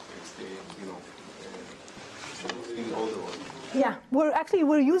law. It's the, in the older one. Yeah,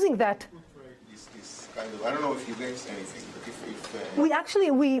 we're using that. This kind of, I don't know if you gains anything, but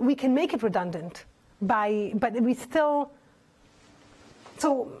if we can make it redundant but we still,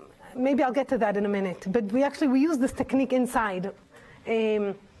 so maybe I'll get to that in a minute, but we use this technique inside.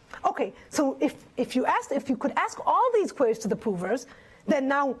 Okay, so if you could ask all these queries to the provers, then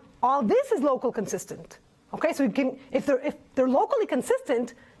now all this is local consistent. Okay, so if they're locally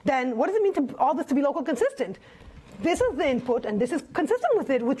consistent, then what does it mean to all this to be local consistent? This is the input, and this is consistent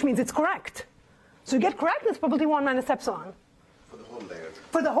with it, which means it's correct. So you get correctness probability 1 minus epsilon. For the whole layer.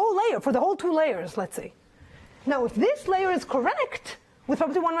 For the whole layer, for the whole 2 layers, let's say. Now, if this layer is correct with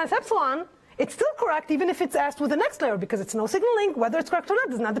probability 1 minus epsilon, it's still correct even if it's asked with the next layer, because it's no signaling. Whether it's correct or not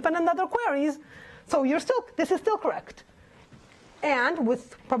does not depend on the other queries. So this is still correct. And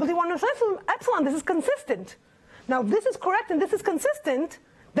with probability 1 minus epsilon, this is consistent. Now, if this is correct and this is consistent,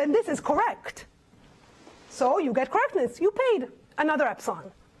 then this is correct. So you get correctness. You paid another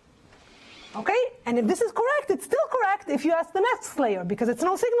epsilon. Okay? And if this is correct, it's still correct if you ask the next layer, because it's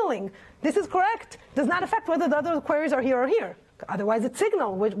no signaling. This is correct. Does not affect whether the other queries are here or here. Otherwise, it's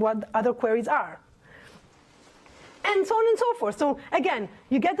signal what other queries are. and so on and so forth. So again,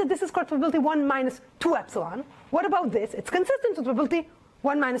 you get that this is correct with probability 1 minus 2 epsilon. What about this? It's consistent with probability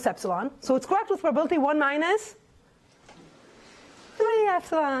 1 minus epsilon. So it's correct with probability 1 minus 3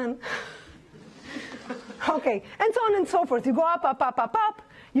 epsilon. Okay, and so on and so forth. You go up, up, up, up, up.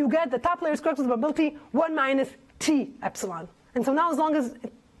 You get the top layer is correct with probability 1 minus t epsilon. And so now as long as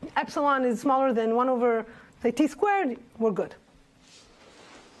epsilon is smaller than 1 over, say, t squared, we're good.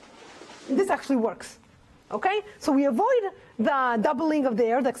 This actually works. Okay? So we avoid the doubling of the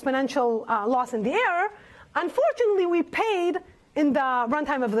error, the exponential loss in the error. Unfortunately, we paid in the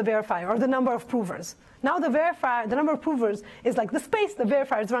runtime of the verifier, or the number of provers. Now the number of provers is like the space, the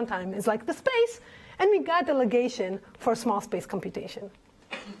verifier's runtime is like the space, and we got delegation for small space computation.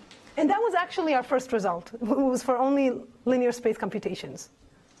 And that was actually our first result. It was for only linear space computations.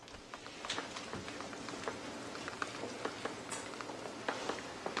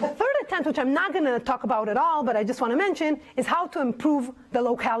 The third attempt, which I'm not going to talk about at all, but I just want to mention, is how to improve the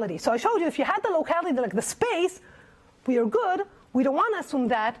locality. So I showed you if you had the locality, like the space, we are good. We don't want to assume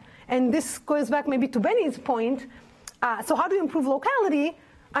that. And this goes back maybe to Benny's point. So how do you improve locality?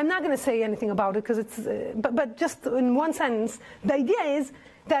 I'm not going to say anything about it, because it's, but just in one sentence, the idea is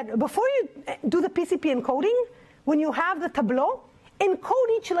that before you do the PCP encoding, when you have the tableau, encode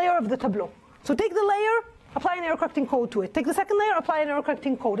each layer of the tableau. So take the layer, apply an error correcting code to it. Take the second layer, apply an error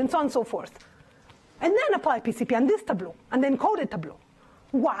correcting code, and so on and so forth. And then apply PCP on this tableau, and then encoded tableau.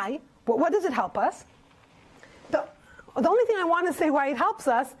 Why? What does it help us? The only thing I want to say why it helps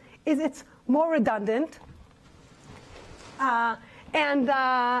us is it's more redundant. And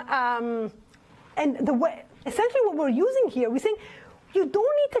the way, essentially what we're using here, we're saying you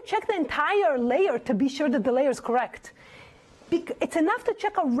don't need to check the entire layer to be sure that the layer is correct. It's enough to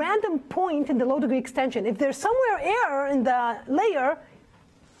check a random point in the low degree extension. If there's somewhere error in the layer,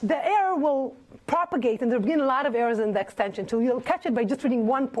 the error will propagate, and there'll be a lot of errors in the extension. So you'll catch it by just reading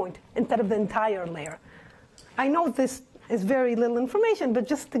one point instead of the entire layer. I know this is very little information, but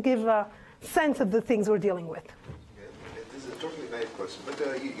just to give a sense of the things we're dealing with. This is a totally naive question, but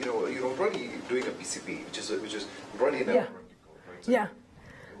you're already doing a PCP, which is already an error correcting code, right? So Yeah.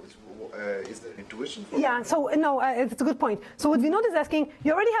 Is there intuition for Yeah, so no, it's a good point. So what Vinod is asking,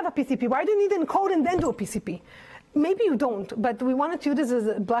 you already have a PCP. Why do you need to encode and then do a PCP? Maybe you don't, but we wanted to use this as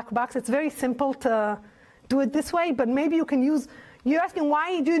a black box. It's very simple to do it this way, but maybe you can use, you're asking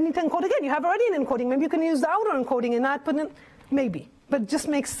why do you need to encode again? You have already an encoding. Maybe you can use the outer encoding and not put in, maybe. But just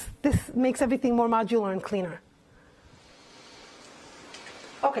makes everything more modular and cleaner.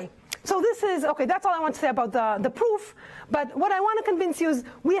 Okay. So this is, okay, that's all I want to say about the proof. But what I want to convince you is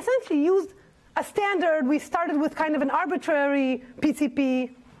we essentially used a standard. We started with kind of an arbitrary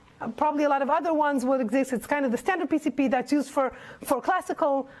PCP. Probably a lot of other ones would exist. It's kind of the standard PCP that's used for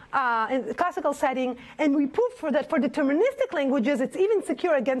classical setting. And we proved that for deterministic languages, it's even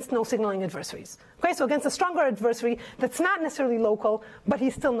secure against no signaling adversaries. Okay, so against a stronger adversary that's not necessarily local, but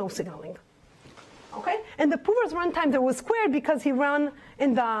he's still no signaling. Okay, and the prover's runtime there was squared because he ran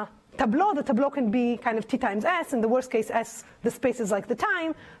in the tableau. The tableau can be kind of t times s. In the worst case, s, the space is like the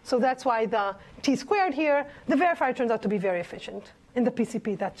time. So that's why the t squared here. The verifier turns out to be very efficient. In the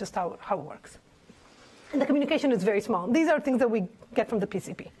PCP, that's just how it works. And the communication is very small. These are things that we get from the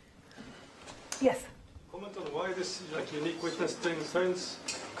PCP. Yes? Comment on why this unique witness thing fails?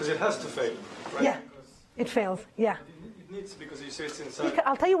 Because it has to fail, right? Yeah, it fails, yeah. It needs, because you say it's inside.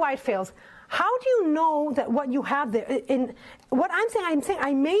 I'll tell you why it fails. How do you know that what you have there? In what I'm saying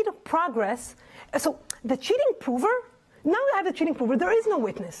I made progress. So the cheating prover, now I have the cheating prover, there is no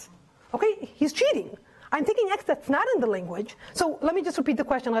witness. Okay, he's cheating. I'm taking X that's not in the language. So let me just repeat the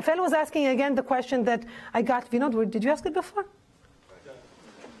question. Rafael was asking again the question that I got. Vinod, did you ask it before?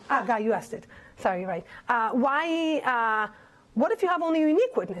 Guy, you asked it. Sorry, right. What if you have only a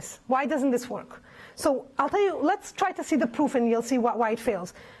unique witness? Why doesn't this work? So I'll tell you, let's try to see the proof and you'll see why it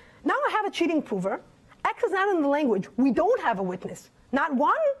fails. Now I have a cheating prover. X is not in the language. We don't have a witness. Not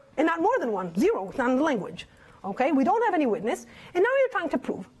one and not more than one. 0, it's not in the language. Okay, we don't have any witness. And now you're trying to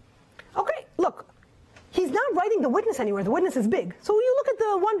prove. Okay, look. He's not writing the witness anywhere. The witness is big. So you look at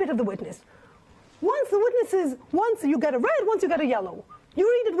the one bit of the witness. Once you get a red, once you get a yellow. You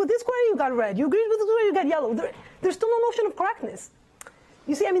read it with this query, you got red. You read it with this query, you got yellow. There's still no notion of correctness.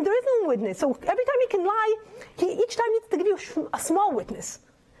 You see, I mean, there is no witness. So every time he can lie, he each time needs to give you a small witness.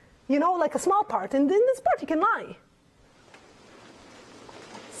 You know, like a small part. And in this part, he can lie.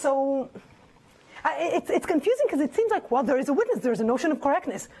 So it's confusing because it seems like, well, there is a witness. There's a notion of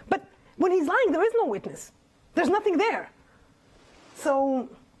correctness. But when he's lying, there is no witness. There's nothing there. So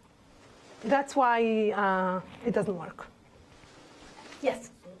that's why it doesn't work.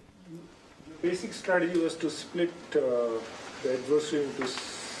 Yes? You basic strategy was to split the adversary into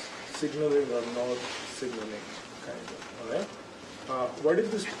signaling or not signaling, kind of. All right. What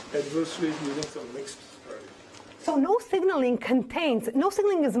if this adversary is using some mixed strategy? So no signaling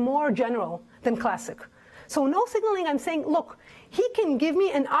is more general than classic. So no signaling, I'm saying, look, he can give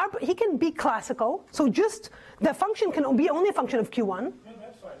me he can be classical, so just the function can be only a function of Q1. No,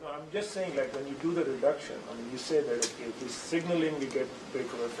 that's fine. No, I'm just saying, like, when you do the reduction, I mean, you say that, okay, if he's signaling, we get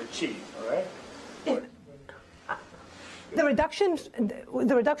breakup FHE, all right?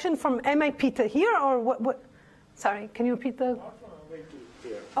 The reduction from MIP to here, or what? Sorry, can you repeat the? Not from MIP to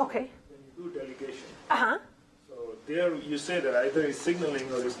here. Okay. When you do delegation. Uh-huh. So there you say that either he's signaling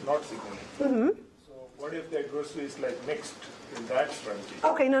or he's not signaling. Mm-hmm. So what if the adversary is like mixed in that strategy?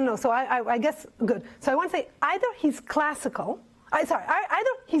 Okay, no. So I guess, good. So I want to say either he's classical, either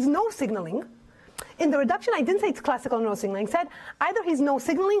he's no signaling. In the reduction, I didn't say it's classical or no signaling. I said either he's no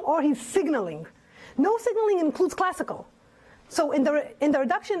signaling or he's signaling. No signaling includes classical. So in the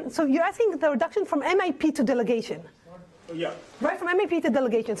reduction, so you're asking the reduction from MIP to delegation. Yeah. Right, from MIP to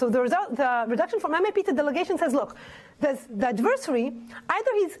delegation. So the reduction from MIP to delegation says, look, the adversary,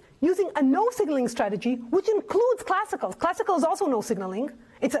 either he's using a no signaling strategy, which includes classical. Classical is also no signaling.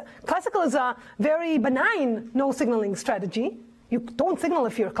 Classical is a very benign no signaling strategy. You don't signal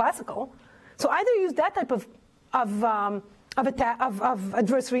if you're classical. So either you use that type of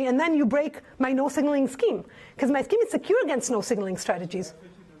adversary, and then you break my no signaling scheme, because my scheme is secure against no signaling strategies.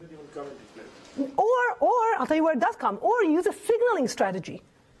 Or I'll tell you where it does come. Or you use a signaling strategy.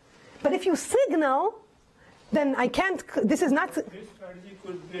 But if you signal, then I can't. This is not. This strategy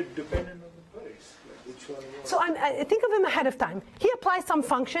could be dependent on the queries. Like which one you want. So I think of him ahead of time. He applies some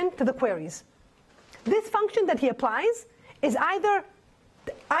function to the queries. This function that he applies is either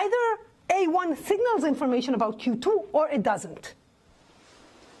A1 signals information about Q2 or it doesn't.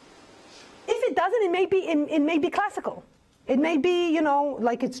 If it doesn't, it may be classical. It may be,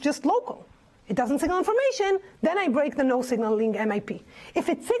 like it's just local. It doesn't signal information, then I break the no signaling MIP. If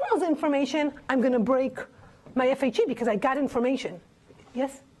it signals information, I'm going to break my FHE because I got information.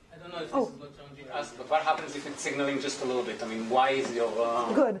 Yes? I don't know if this is what John asked, but what happens if it's signaling just a little bit? I mean, why is your...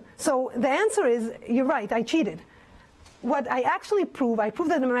 Good. So the answer is, you're right, I cheated. What I actually prove, I prove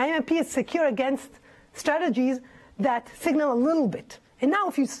that my MIP is secure against strategies that signal a little bit. And now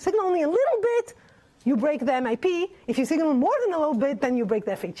if you signal only a little bit, you break the MIP. If you signal more than a little bit, then you break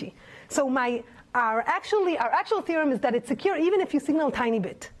the FHE. So our actual theorem is that it's secure even if you signal a tiny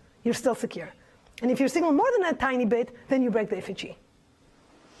bit. You're still secure. And if you signal more than a tiny bit, then you break the FHE.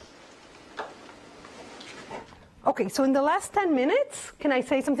 Okay, so in the last 10 minutes, can I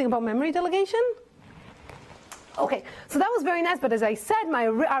say something about memory delegation? Okay, so that was very nice, but as I said,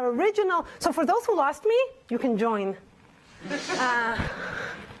 our original... So for those who lost me, you can join.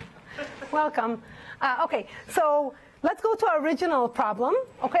 Welcome. Okay, so let's go to our original problem,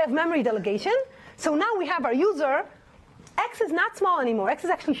 of memory delegation. So now we have our user. X is not small anymore. X is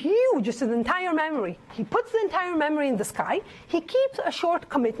actually huge. It's the entire memory. He puts the entire memory in the sky. He keeps a short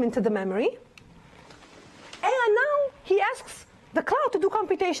commitment to the memory. And now he asks the cloud to do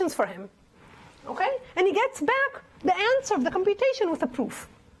computations for him. Okay? And he gets back the answer of the computation with a proof.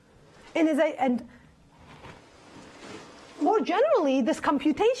 And more generally, this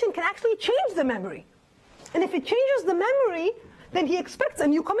computation can actually change the memory. And if it changes the memory, then he expects a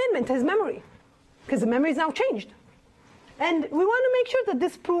new commitment to his memory, because the memory is now changed. And we want to make sure that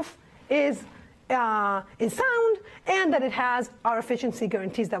this proof is sound and that it has our efficiency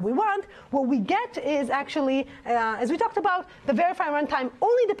guarantees that we want. What we get is actually, as we talked about, the verify runtime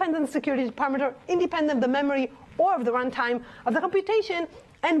only depends on the security parameter, independent of the memory or of the runtime of the computation,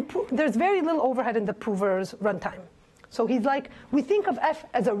 and there's very little overhead in the prover's runtime. So he's like, we think of F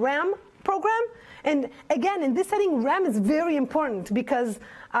as a RAM program, and again, in this setting, RAM is very important because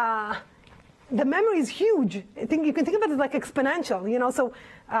the memory is huge. You can think of it as like exponential, so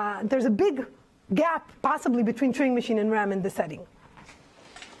there's a big gap possibly between Turing machine and RAM in this setting.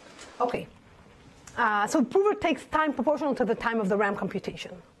 Okay, so prover takes time proportional to the time of the RAM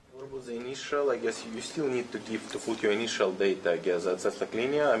computation. What was the initial? I guess you still need to put your initial data. I guess that's like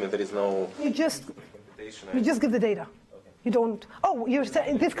linear. I mean, there is no. You just give the data. Okay. You don't. Oh, you're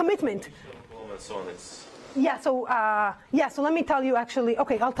saying this commitment. And so on. It's. Yeah. So let me tell you actually.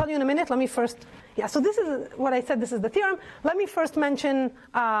 Okay, I'll tell you in a minute. Let me first. Yeah. So this is what I said. This is the theorem. Let me first mention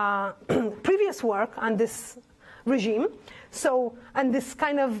previous work on this regime. So, and this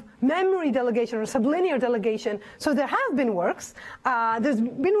kind of memory delegation or sublinear delegation. So there have been works. There's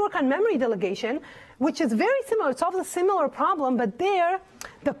been work on memory delegation, which is very similar. It solves a similar problem, but there,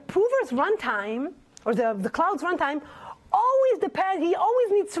 the prover's runtime, or the cloud's runtime, he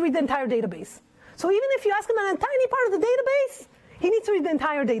always needs to read the entire database. So even if you ask him on a tiny part of the database, he needs to read the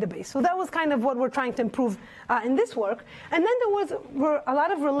entire database. So that was kind of what we're trying to improve in this work. And then there were a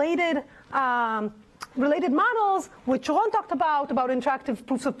lot of related models, which Ron talked about interactive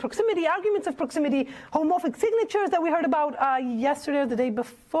proofs of proximity, arguments of proximity, homomorphic signatures that we heard about yesterday or the day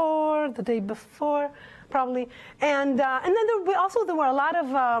before probably. And then there were a lot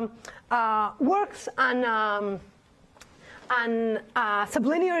of works on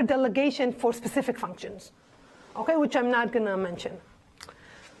sublinear delegation for specific functions, okay, which I'm not going to mention.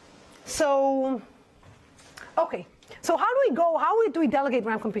 So, okay, so how do we delegate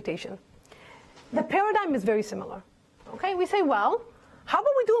RAM computation? The paradigm is very similar. Okay, we say, well, how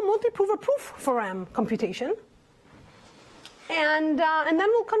about we do a multi-prover proof for RAM computation, and then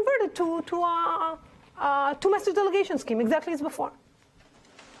we'll convert it to a two-message delegation scheme, exactly as before.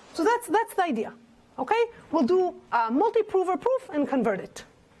 So that's the idea. Okay, we'll do a multi-prover proof and convert it.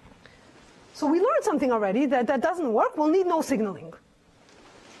 So we learned something already that doesn't work. We'll need no signaling.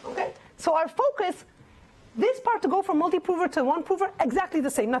 Okay, so our focus. This part to go from multi-prover to one-prover, exactly the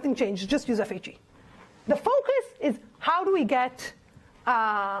same, nothing changed, just use FHE. The focus is how do we get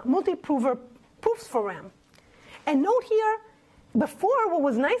multi-prover proofs for RAM. And note here, before, what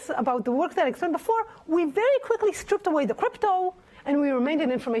was nice about the work that I explained before, we very quickly stripped away the crypto, and we remained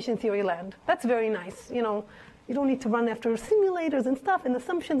in information theory land. That's very nice. You know, you don't need to run after simulators and stuff and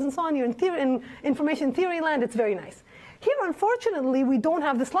assumptions and so on. You're in information theory land. It's very nice. Here, unfortunately, we don't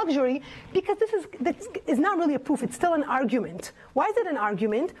have this luxury because this is not really a proof. It's still an argument. Why is it an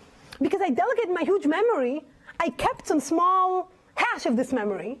argument? Because I delegated my huge memory. I kept some small hash of this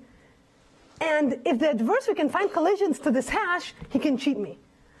memory. And if the adversary can find collisions to this hash, he can cheat me.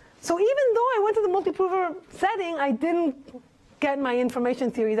 So even though I went to the multi-prover setting, I didn't get my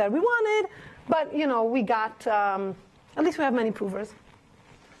information theory that we wanted. But, you know, we got, at least we have many provers.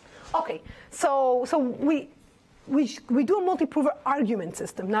 Okay, so we do a multi-prover argument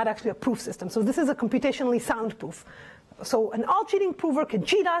system, not actually a proof system. So this is a computationally sound proof. So an all-cheating prover can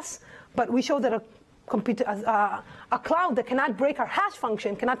cheat us, but we show that a cloud that cannot break our hash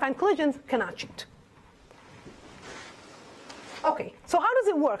function, cannot find collisions, cannot cheat. Okay, so how does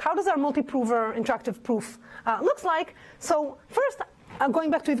it work? How does our multi-prover interactive proof looks like? So first,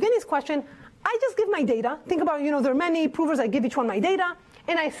 going back to Evgeny's question, I just give my data. Think about, you know, there are many provers. I give each one my data,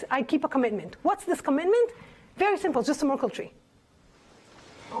 and I keep a commitment. What's this commitment? Very simple, it's just a Merkle tree.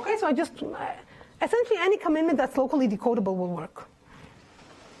 Okay, so I just, essentially any commitment that's locally decodable will work.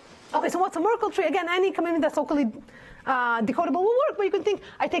 Okay, so what's a Merkle tree? Again, any commitment that's locally decodable will work, but you can think,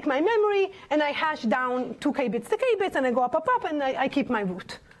 I take my memory and I hash down 2k bits to k bits, and I go up, and I keep my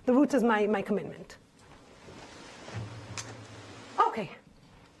root. The root is my commitment. Okay,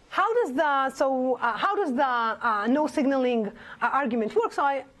 how does the no signaling argument work?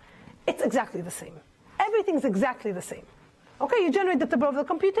 So it's exactly the same. Everything's exactly the same. Okay, you generate the tableau of the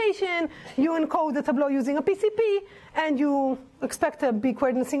computation, you encode the tableau using a PCP, and you expect to be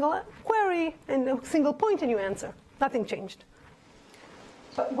queried in a single query, and a single point, and you answer. Nothing changed.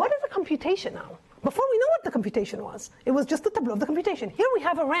 But what is a computation now? Before we know what the computation was. It was just the tableau of the computation. Here we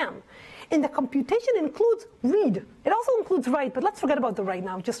have a RAM. And the computation includes read. It also includes write, but let's forget about the write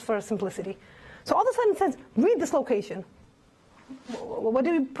now, just for simplicity. So all of a sudden it says, read this location. What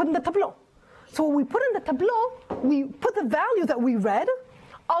do we put in the tableau? So what we put in the tableau, we put the value that we read,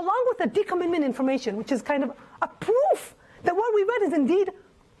 along with the decommitment information, which is kind of a proof that what we read is indeed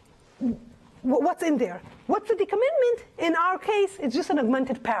what's in there. What's the decommitment? In our case, it's just an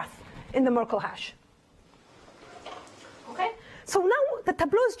augmented path in the Merkle hash. Okay? So now the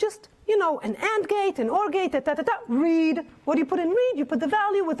tableau is just, you know, an AND gate, an OR gate, read. What do you put in read? You put the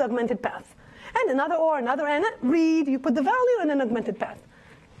value with the augmented path. And another OR, another AND, read. You put the value and an augmented path.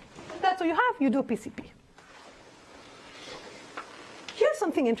 That's what you have. You do a PCP. Here's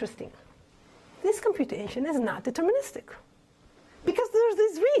something interesting. This computation is not deterministic because there's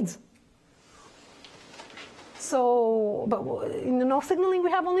these reads. So, but in the no signaling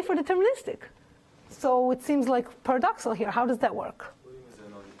we have only for deterministic. So it seems like paradoxical here. How does that work?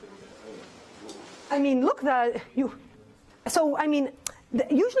 I mean, look,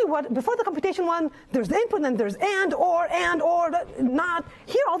 usually before the computation one, there's the input, and there's and, or, not.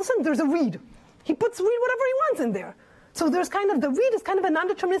 Here, all of a sudden, there's a read. He puts read whatever he wants in there. So there's kind of, the read is kind of a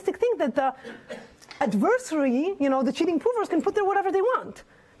non-deterministic thing that the adversary, you know, the cheating provers can put there whatever they want.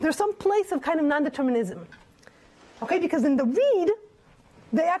 There's some place of kind of non-determinism. Okay, because in the read,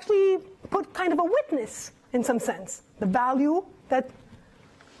 they actually put kind of a witness, in some sense. The value that,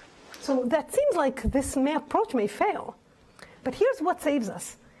 so that seems like this approach may fail. But here's what saves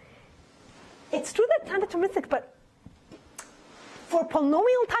us. It's true that it's non-deterministic, but For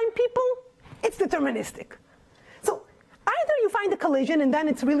polynomial time people, it's deterministic. So either you find a collision and then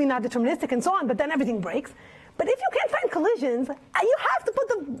it's really not deterministic and so on, but then everything breaks. But if you can't find collisions, you have to put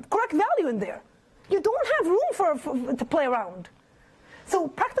the correct value in there. You don't have room to play around. So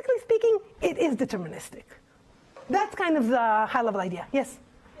practically speaking, it is deterministic. That's kind of the high-level idea. Yes?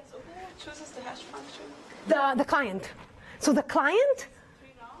 So who chooses the hash function? The client. So the client... 3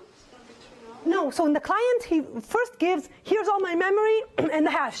 rounds? Not be 3 rounds? No, so in the client, he first gives, here's all my memory and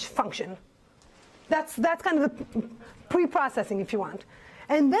the hash function. That's kind of the pre-processing, if you want.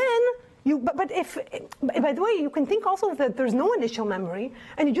 And then, by the way, you can think also that there's no initial memory,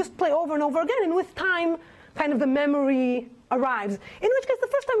 and you just play over and over again, and with time, kind of the memory arrives. In which case, the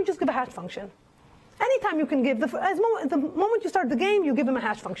first time you just give a hash function. Anytime you can give, the moment you start the game, you give them a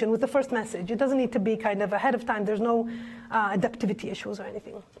hash function with the first message. It doesn't need to be kind of ahead of time. There's no adaptivity issues or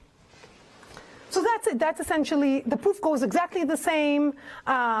anything. So that's it. That's essentially, the proof goes exactly the same.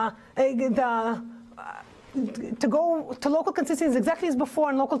 To go to local consistency is exactly as before,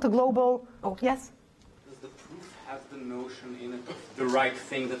 and local to global. Oh, yes? Does the proof have the notion in it of the right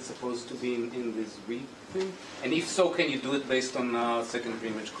thing that's supposed to be in this read thing? And if so, can you do it based on second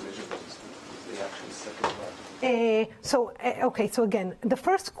pre-image collision? The actual second part. Okay, so again, the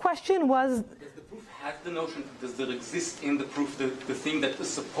first question was... Does the proof have the notion, does there exist in the proof the thing that is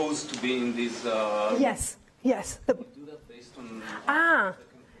supposed to be in this... Yes. Can you do that based on...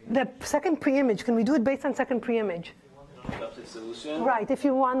 The second pre-image. Can we do it based on second pre-image? Adaptive solution? Right. If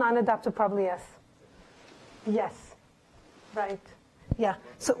you want non-adaptive, probably yes. Yes. Right. Yeah.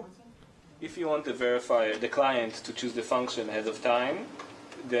 So... If you want to verify the client to choose the function ahead of time,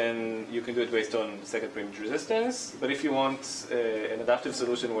 then you can do it based on second pre-image resistance. But if you want an adaptive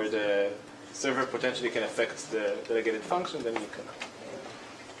solution where the server potentially can affect the delegated function, then you can.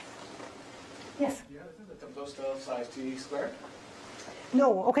 Yes? Do you have the tableau style size t squared?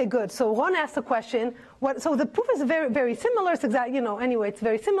 No. Okay, good. So Ron asked the question. So the proof is very, very similar. It's anyway, it's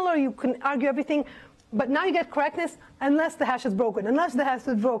very similar. You can argue everything. But now you get correctness unless the hash is broken.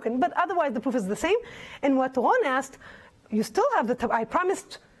 But otherwise, the proof is the same. And what Ron asked, you still have I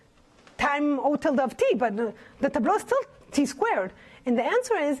promised time O tilde of t, but the tableau is still t squared. And the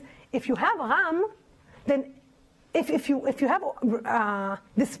answer is, if you have RAM, then if you have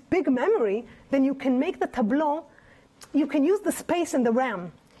this big memory, then you can make the tableau. You can use the space in the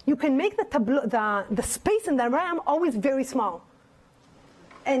RAM. You can make the tableau, the space in the RAM always very small.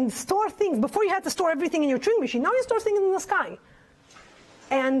 And store things. Before you had to store everything in your Turing machine. Now you store things in the sky.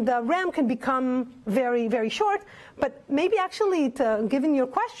 And the RAM can become very, very short. But maybe actually, given your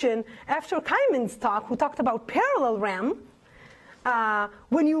question, after Kaiman's talk, who talked about parallel RAM, our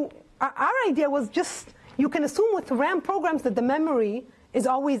idea was just, you can assume with RAM programs that the memory is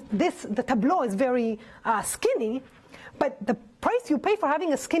always the tableau is very skinny, but the price you pay for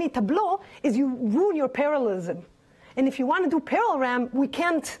having a skinny tableau is you ruin your parallelism. And if you want to do parallel RAM, we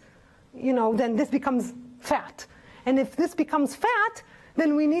can't, then this becomes fat. And if this becomes fat,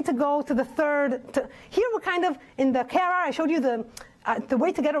 then we need to go to the third. Here we're kind of, in the KRR, I showed you the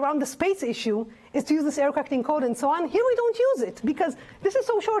way to get around the space issue is to use this error correcting code and so on. Here we don't use it because this is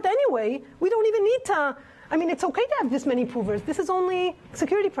so short anyway, we don't even need to, it's okay to have this many provers. This is only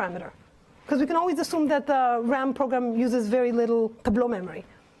security parameter. Because we can always assume that the RAM program uses very little tableau memory.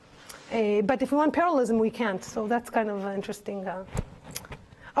 But if we want parallelism, we can't. So that's kind of interesting.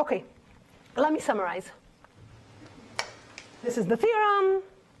 Okay, let me summarize. This is the theorem.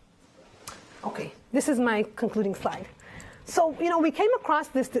 Okay, this is my concluding slide. So, we came across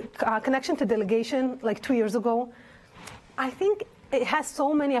this connection to delegation like 2 years ago. I think it has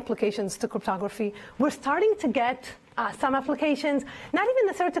so many applications to cryptography. We're starting to get some applications, not even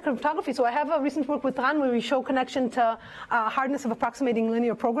necessarily to cryptography. So I have a recent work with Ran where we show connection to hardness of approximating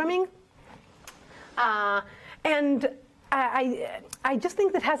linear programming. And I just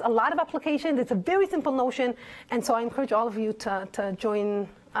think that has a lot of applications. It's a very simple notion. And so I encourage all of you to join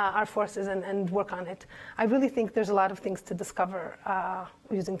our forces and work on it. I really think there's a lot of things to discover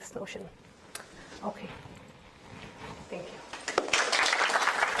using this notion. Okay. Thank you.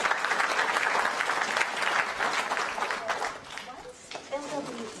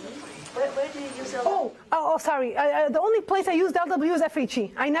 Where do you use LWE? Oh, sorry. The only place I used LWE is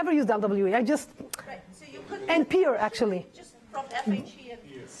FHE. I never used LWE. I just... Right. So you could... And peer, actually. Just from FHE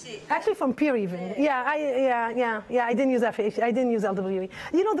and C. Actually, from peer even. Yeah, I didn't use FHE. I didn't use LWE.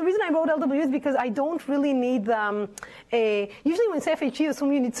 The reason I wrote LWE is because I don't really need usually when say FHE, you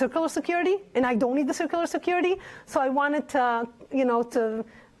assume you need circular security, and I don't need the circular security. So I wanted to,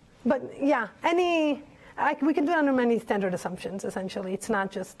 but yeah, we can do it under many standard assumptions, essentially. It's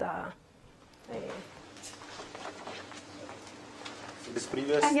not just... this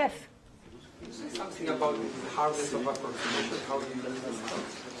previous? Yes. Something about the hardness of approximation. How do you do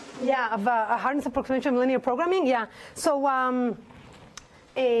that? Yeah, of a hardness approximation of linear programming. Yeah. So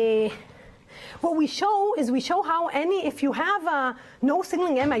what we show is how if you have no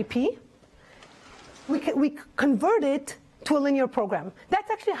signaling MIP, we convert it to a linear program. That's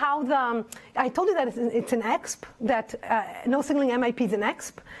actually how I told you that it's an exp, that no signaling MIP is an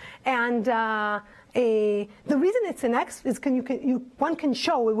exp. And the reason it's an exp is one can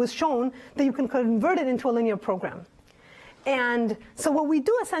show, it was shown, that you can convert it into a linear program. And so what we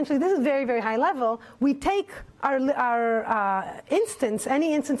do essentially, this is very, very high level, we take our instance,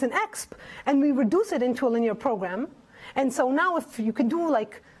 any instance in exp, and we reduce it into a linear program. And so now if you could do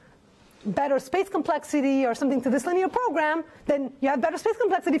like better space complexity or something to this linear program, then you have better space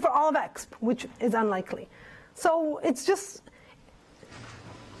complexity for all of exp, which is unlikely. So it just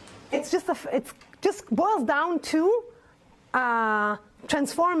boils down to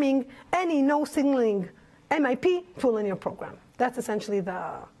transforming any no signaling MIP to a linear program. That's essentially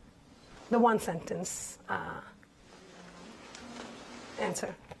the one sentence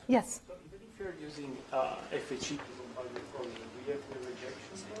answer. Yes? So even if you're using FHE to compile the problem, do you have the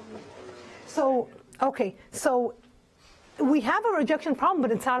rejection problem? So we have a rejection problem,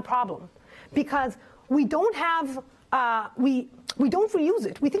 but it's not a problem because we don't have we don't reuse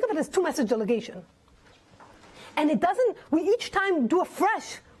it. We think of it as two-message delegation, and it doesn't. We each time do a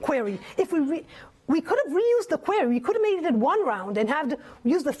fresh query. If we could have reused the query, we could have made it in one round and have to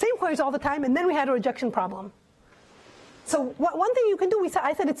use the same queries all the time, and then we had a rejection problem. So one thing you can do,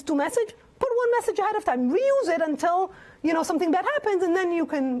 I said it's two-message. Put one message ahead of time. Reuse it until something bad happens, and then you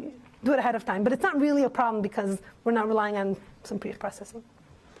can do it ahead of time. But it's not really a problem because we're not relying on some pre-processing.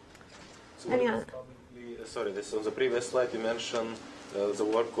 Sorry, this on the previous slide you mentioned the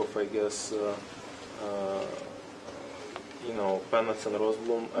work of, I guess, Pennett and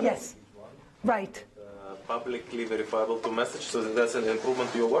Rosblum. Yes, right. Publicly verifiable to message, so that's an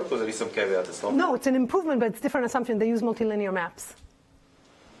improvement to your work, or there is some caveat? No, it's an improvement, but it's different assumption. They use multilinear maps.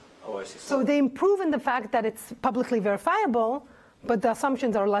 Oh, I see. So they improve in the fact that it's publicly verifiable, but the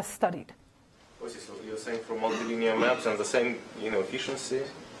assumptions are less studied. Oh, I see. So you're saying for multilinear maps and the same, efficiency,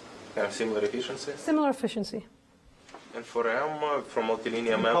 kind of similar efficiency? Similar efficiency. And for RAM, from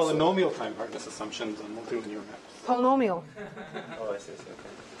multilinear maps? Polynomial time hardness assumptions on multilinear maps. Polynomial. Oh, I see.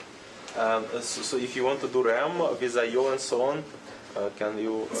 Okay. So if you want to do RAM with IO and so on, can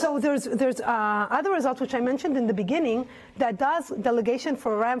you? So there's other results which I mentioned in the beginning that does delegation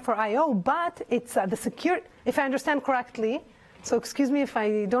for RAM for IO, but it's the secure. If I understand correctly, so excuse me if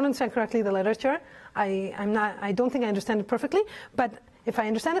I don't understand correctly the literature. I don't think I understand it perfectly, but if I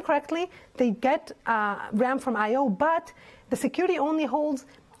understand it correctly, they get RAM from IO, but the security only holds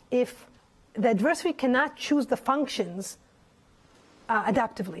if the adversary cannot choose the functions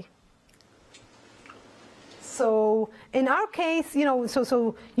adaptively. So in our case,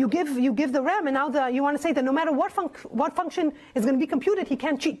 so you give the RAM, and now you want to say that no matter what function is going to be computed, he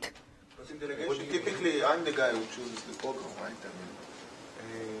can't cheat. But in delegation, typically, I'm the guy who chooses the program, right?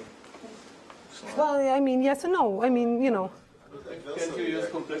 Well, I mean, yes and no. I mean, Can't you use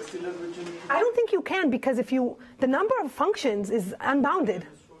complexity leveraging? I don't think you can because the number of functions is unbounded.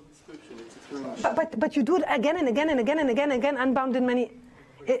 But you do it again and again and again and again and again, unbounded many.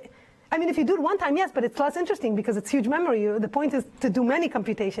 If you do it one time, yes, but it's less interesting because it's huge memory. The point is to do many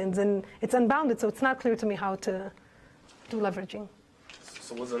computations, and it's unbounded, so it's not clear to me how to do leveraging.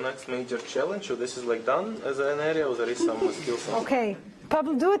 So what's the next major challenge? So this is done as an area, or there is some still some? Okay,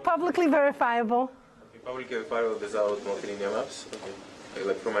 do it publicly verifiable. Okay, publicly verifiable without multilinear maps? Okay.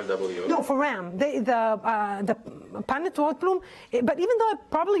 Like from LW? No, for RAM. The Pennett Rosblum, but even though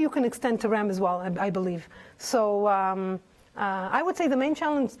probably you can extend to RAM as well, I believe. So I would say the main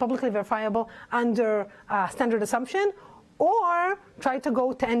challenge is publicly verifiable under standard assumption, or try to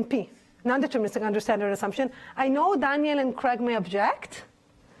go to NP, non-deterministic under standard assumption. I know Daniel and Craig may object,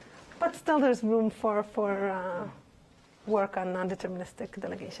 but still there's room for work on non-deterministic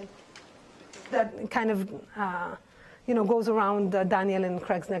delegation. That kind of goes around Daniel and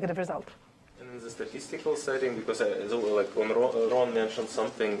Craig's negative result. And in the statistical setting, because when Ron mentioned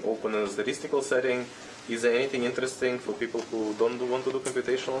something open in the statistical setting, is there anything interesting for people who don't want to do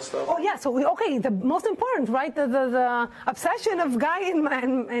computational stuff? Oh yeah, so the most important, right? The obsession of Guy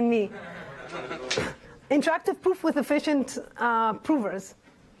and me. Interactive proof with efficient provers.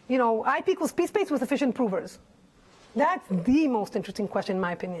 IP equals P space with efficient provers. That's the most interesting question, in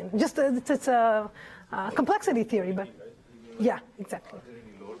my opinion. Just it's a complexity theory, but Yeah, exactly. Are there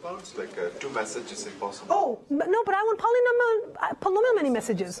any lower bounds, like 2 messages if possible? Oh, but no, but I want polynomial many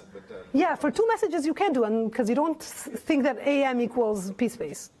messages. Yeah, for 2 messages you can do, because you don't think that AM equals P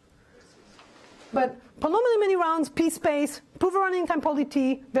space. But polynomial many rounds, P space, prover running time poly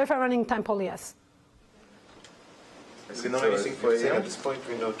T, verify running time poly S. Do you know anything for AM? At this point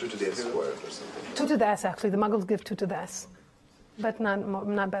we know 2 to the S squared or something. 2 to the S, actually. The muggles give 2 to the S. But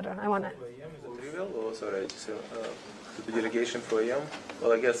not better. I want to. AM is a trivial? Oh, sorry, the delegation for AM?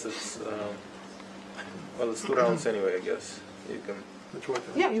 Well, I guess it's, it's 2 rounds anyway, I guess. You can. Which one?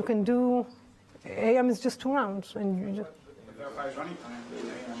 Yeah, you can do. AM is just 2 rounds, and you just. Verifies running time.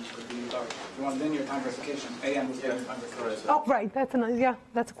 AM could be large. If you want linear time verification, AM was linear time verification. Oh, right.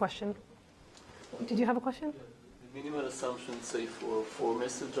 That's a question. Did you have a question? The minimal assumption, say for 4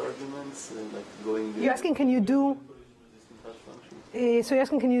 message arguments, and like going. You're asking, can you do? So you're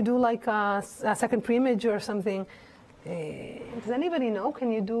asking, can you do like a second preimage or something? Does anybody know?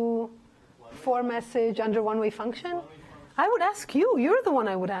 Can you do 4 message under one-way function? I would ask you. You're the one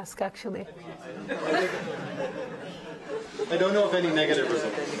I would ask, actually. I don't know of any negative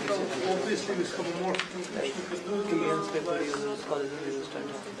results. Obviously, there's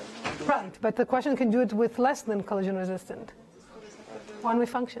Right, but the question can do it with less than collision resistant. One-way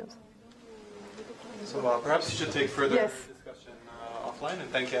functions. So perhaps you should take further discussion offline, and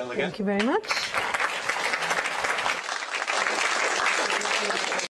thank Yael again. Thank you very much.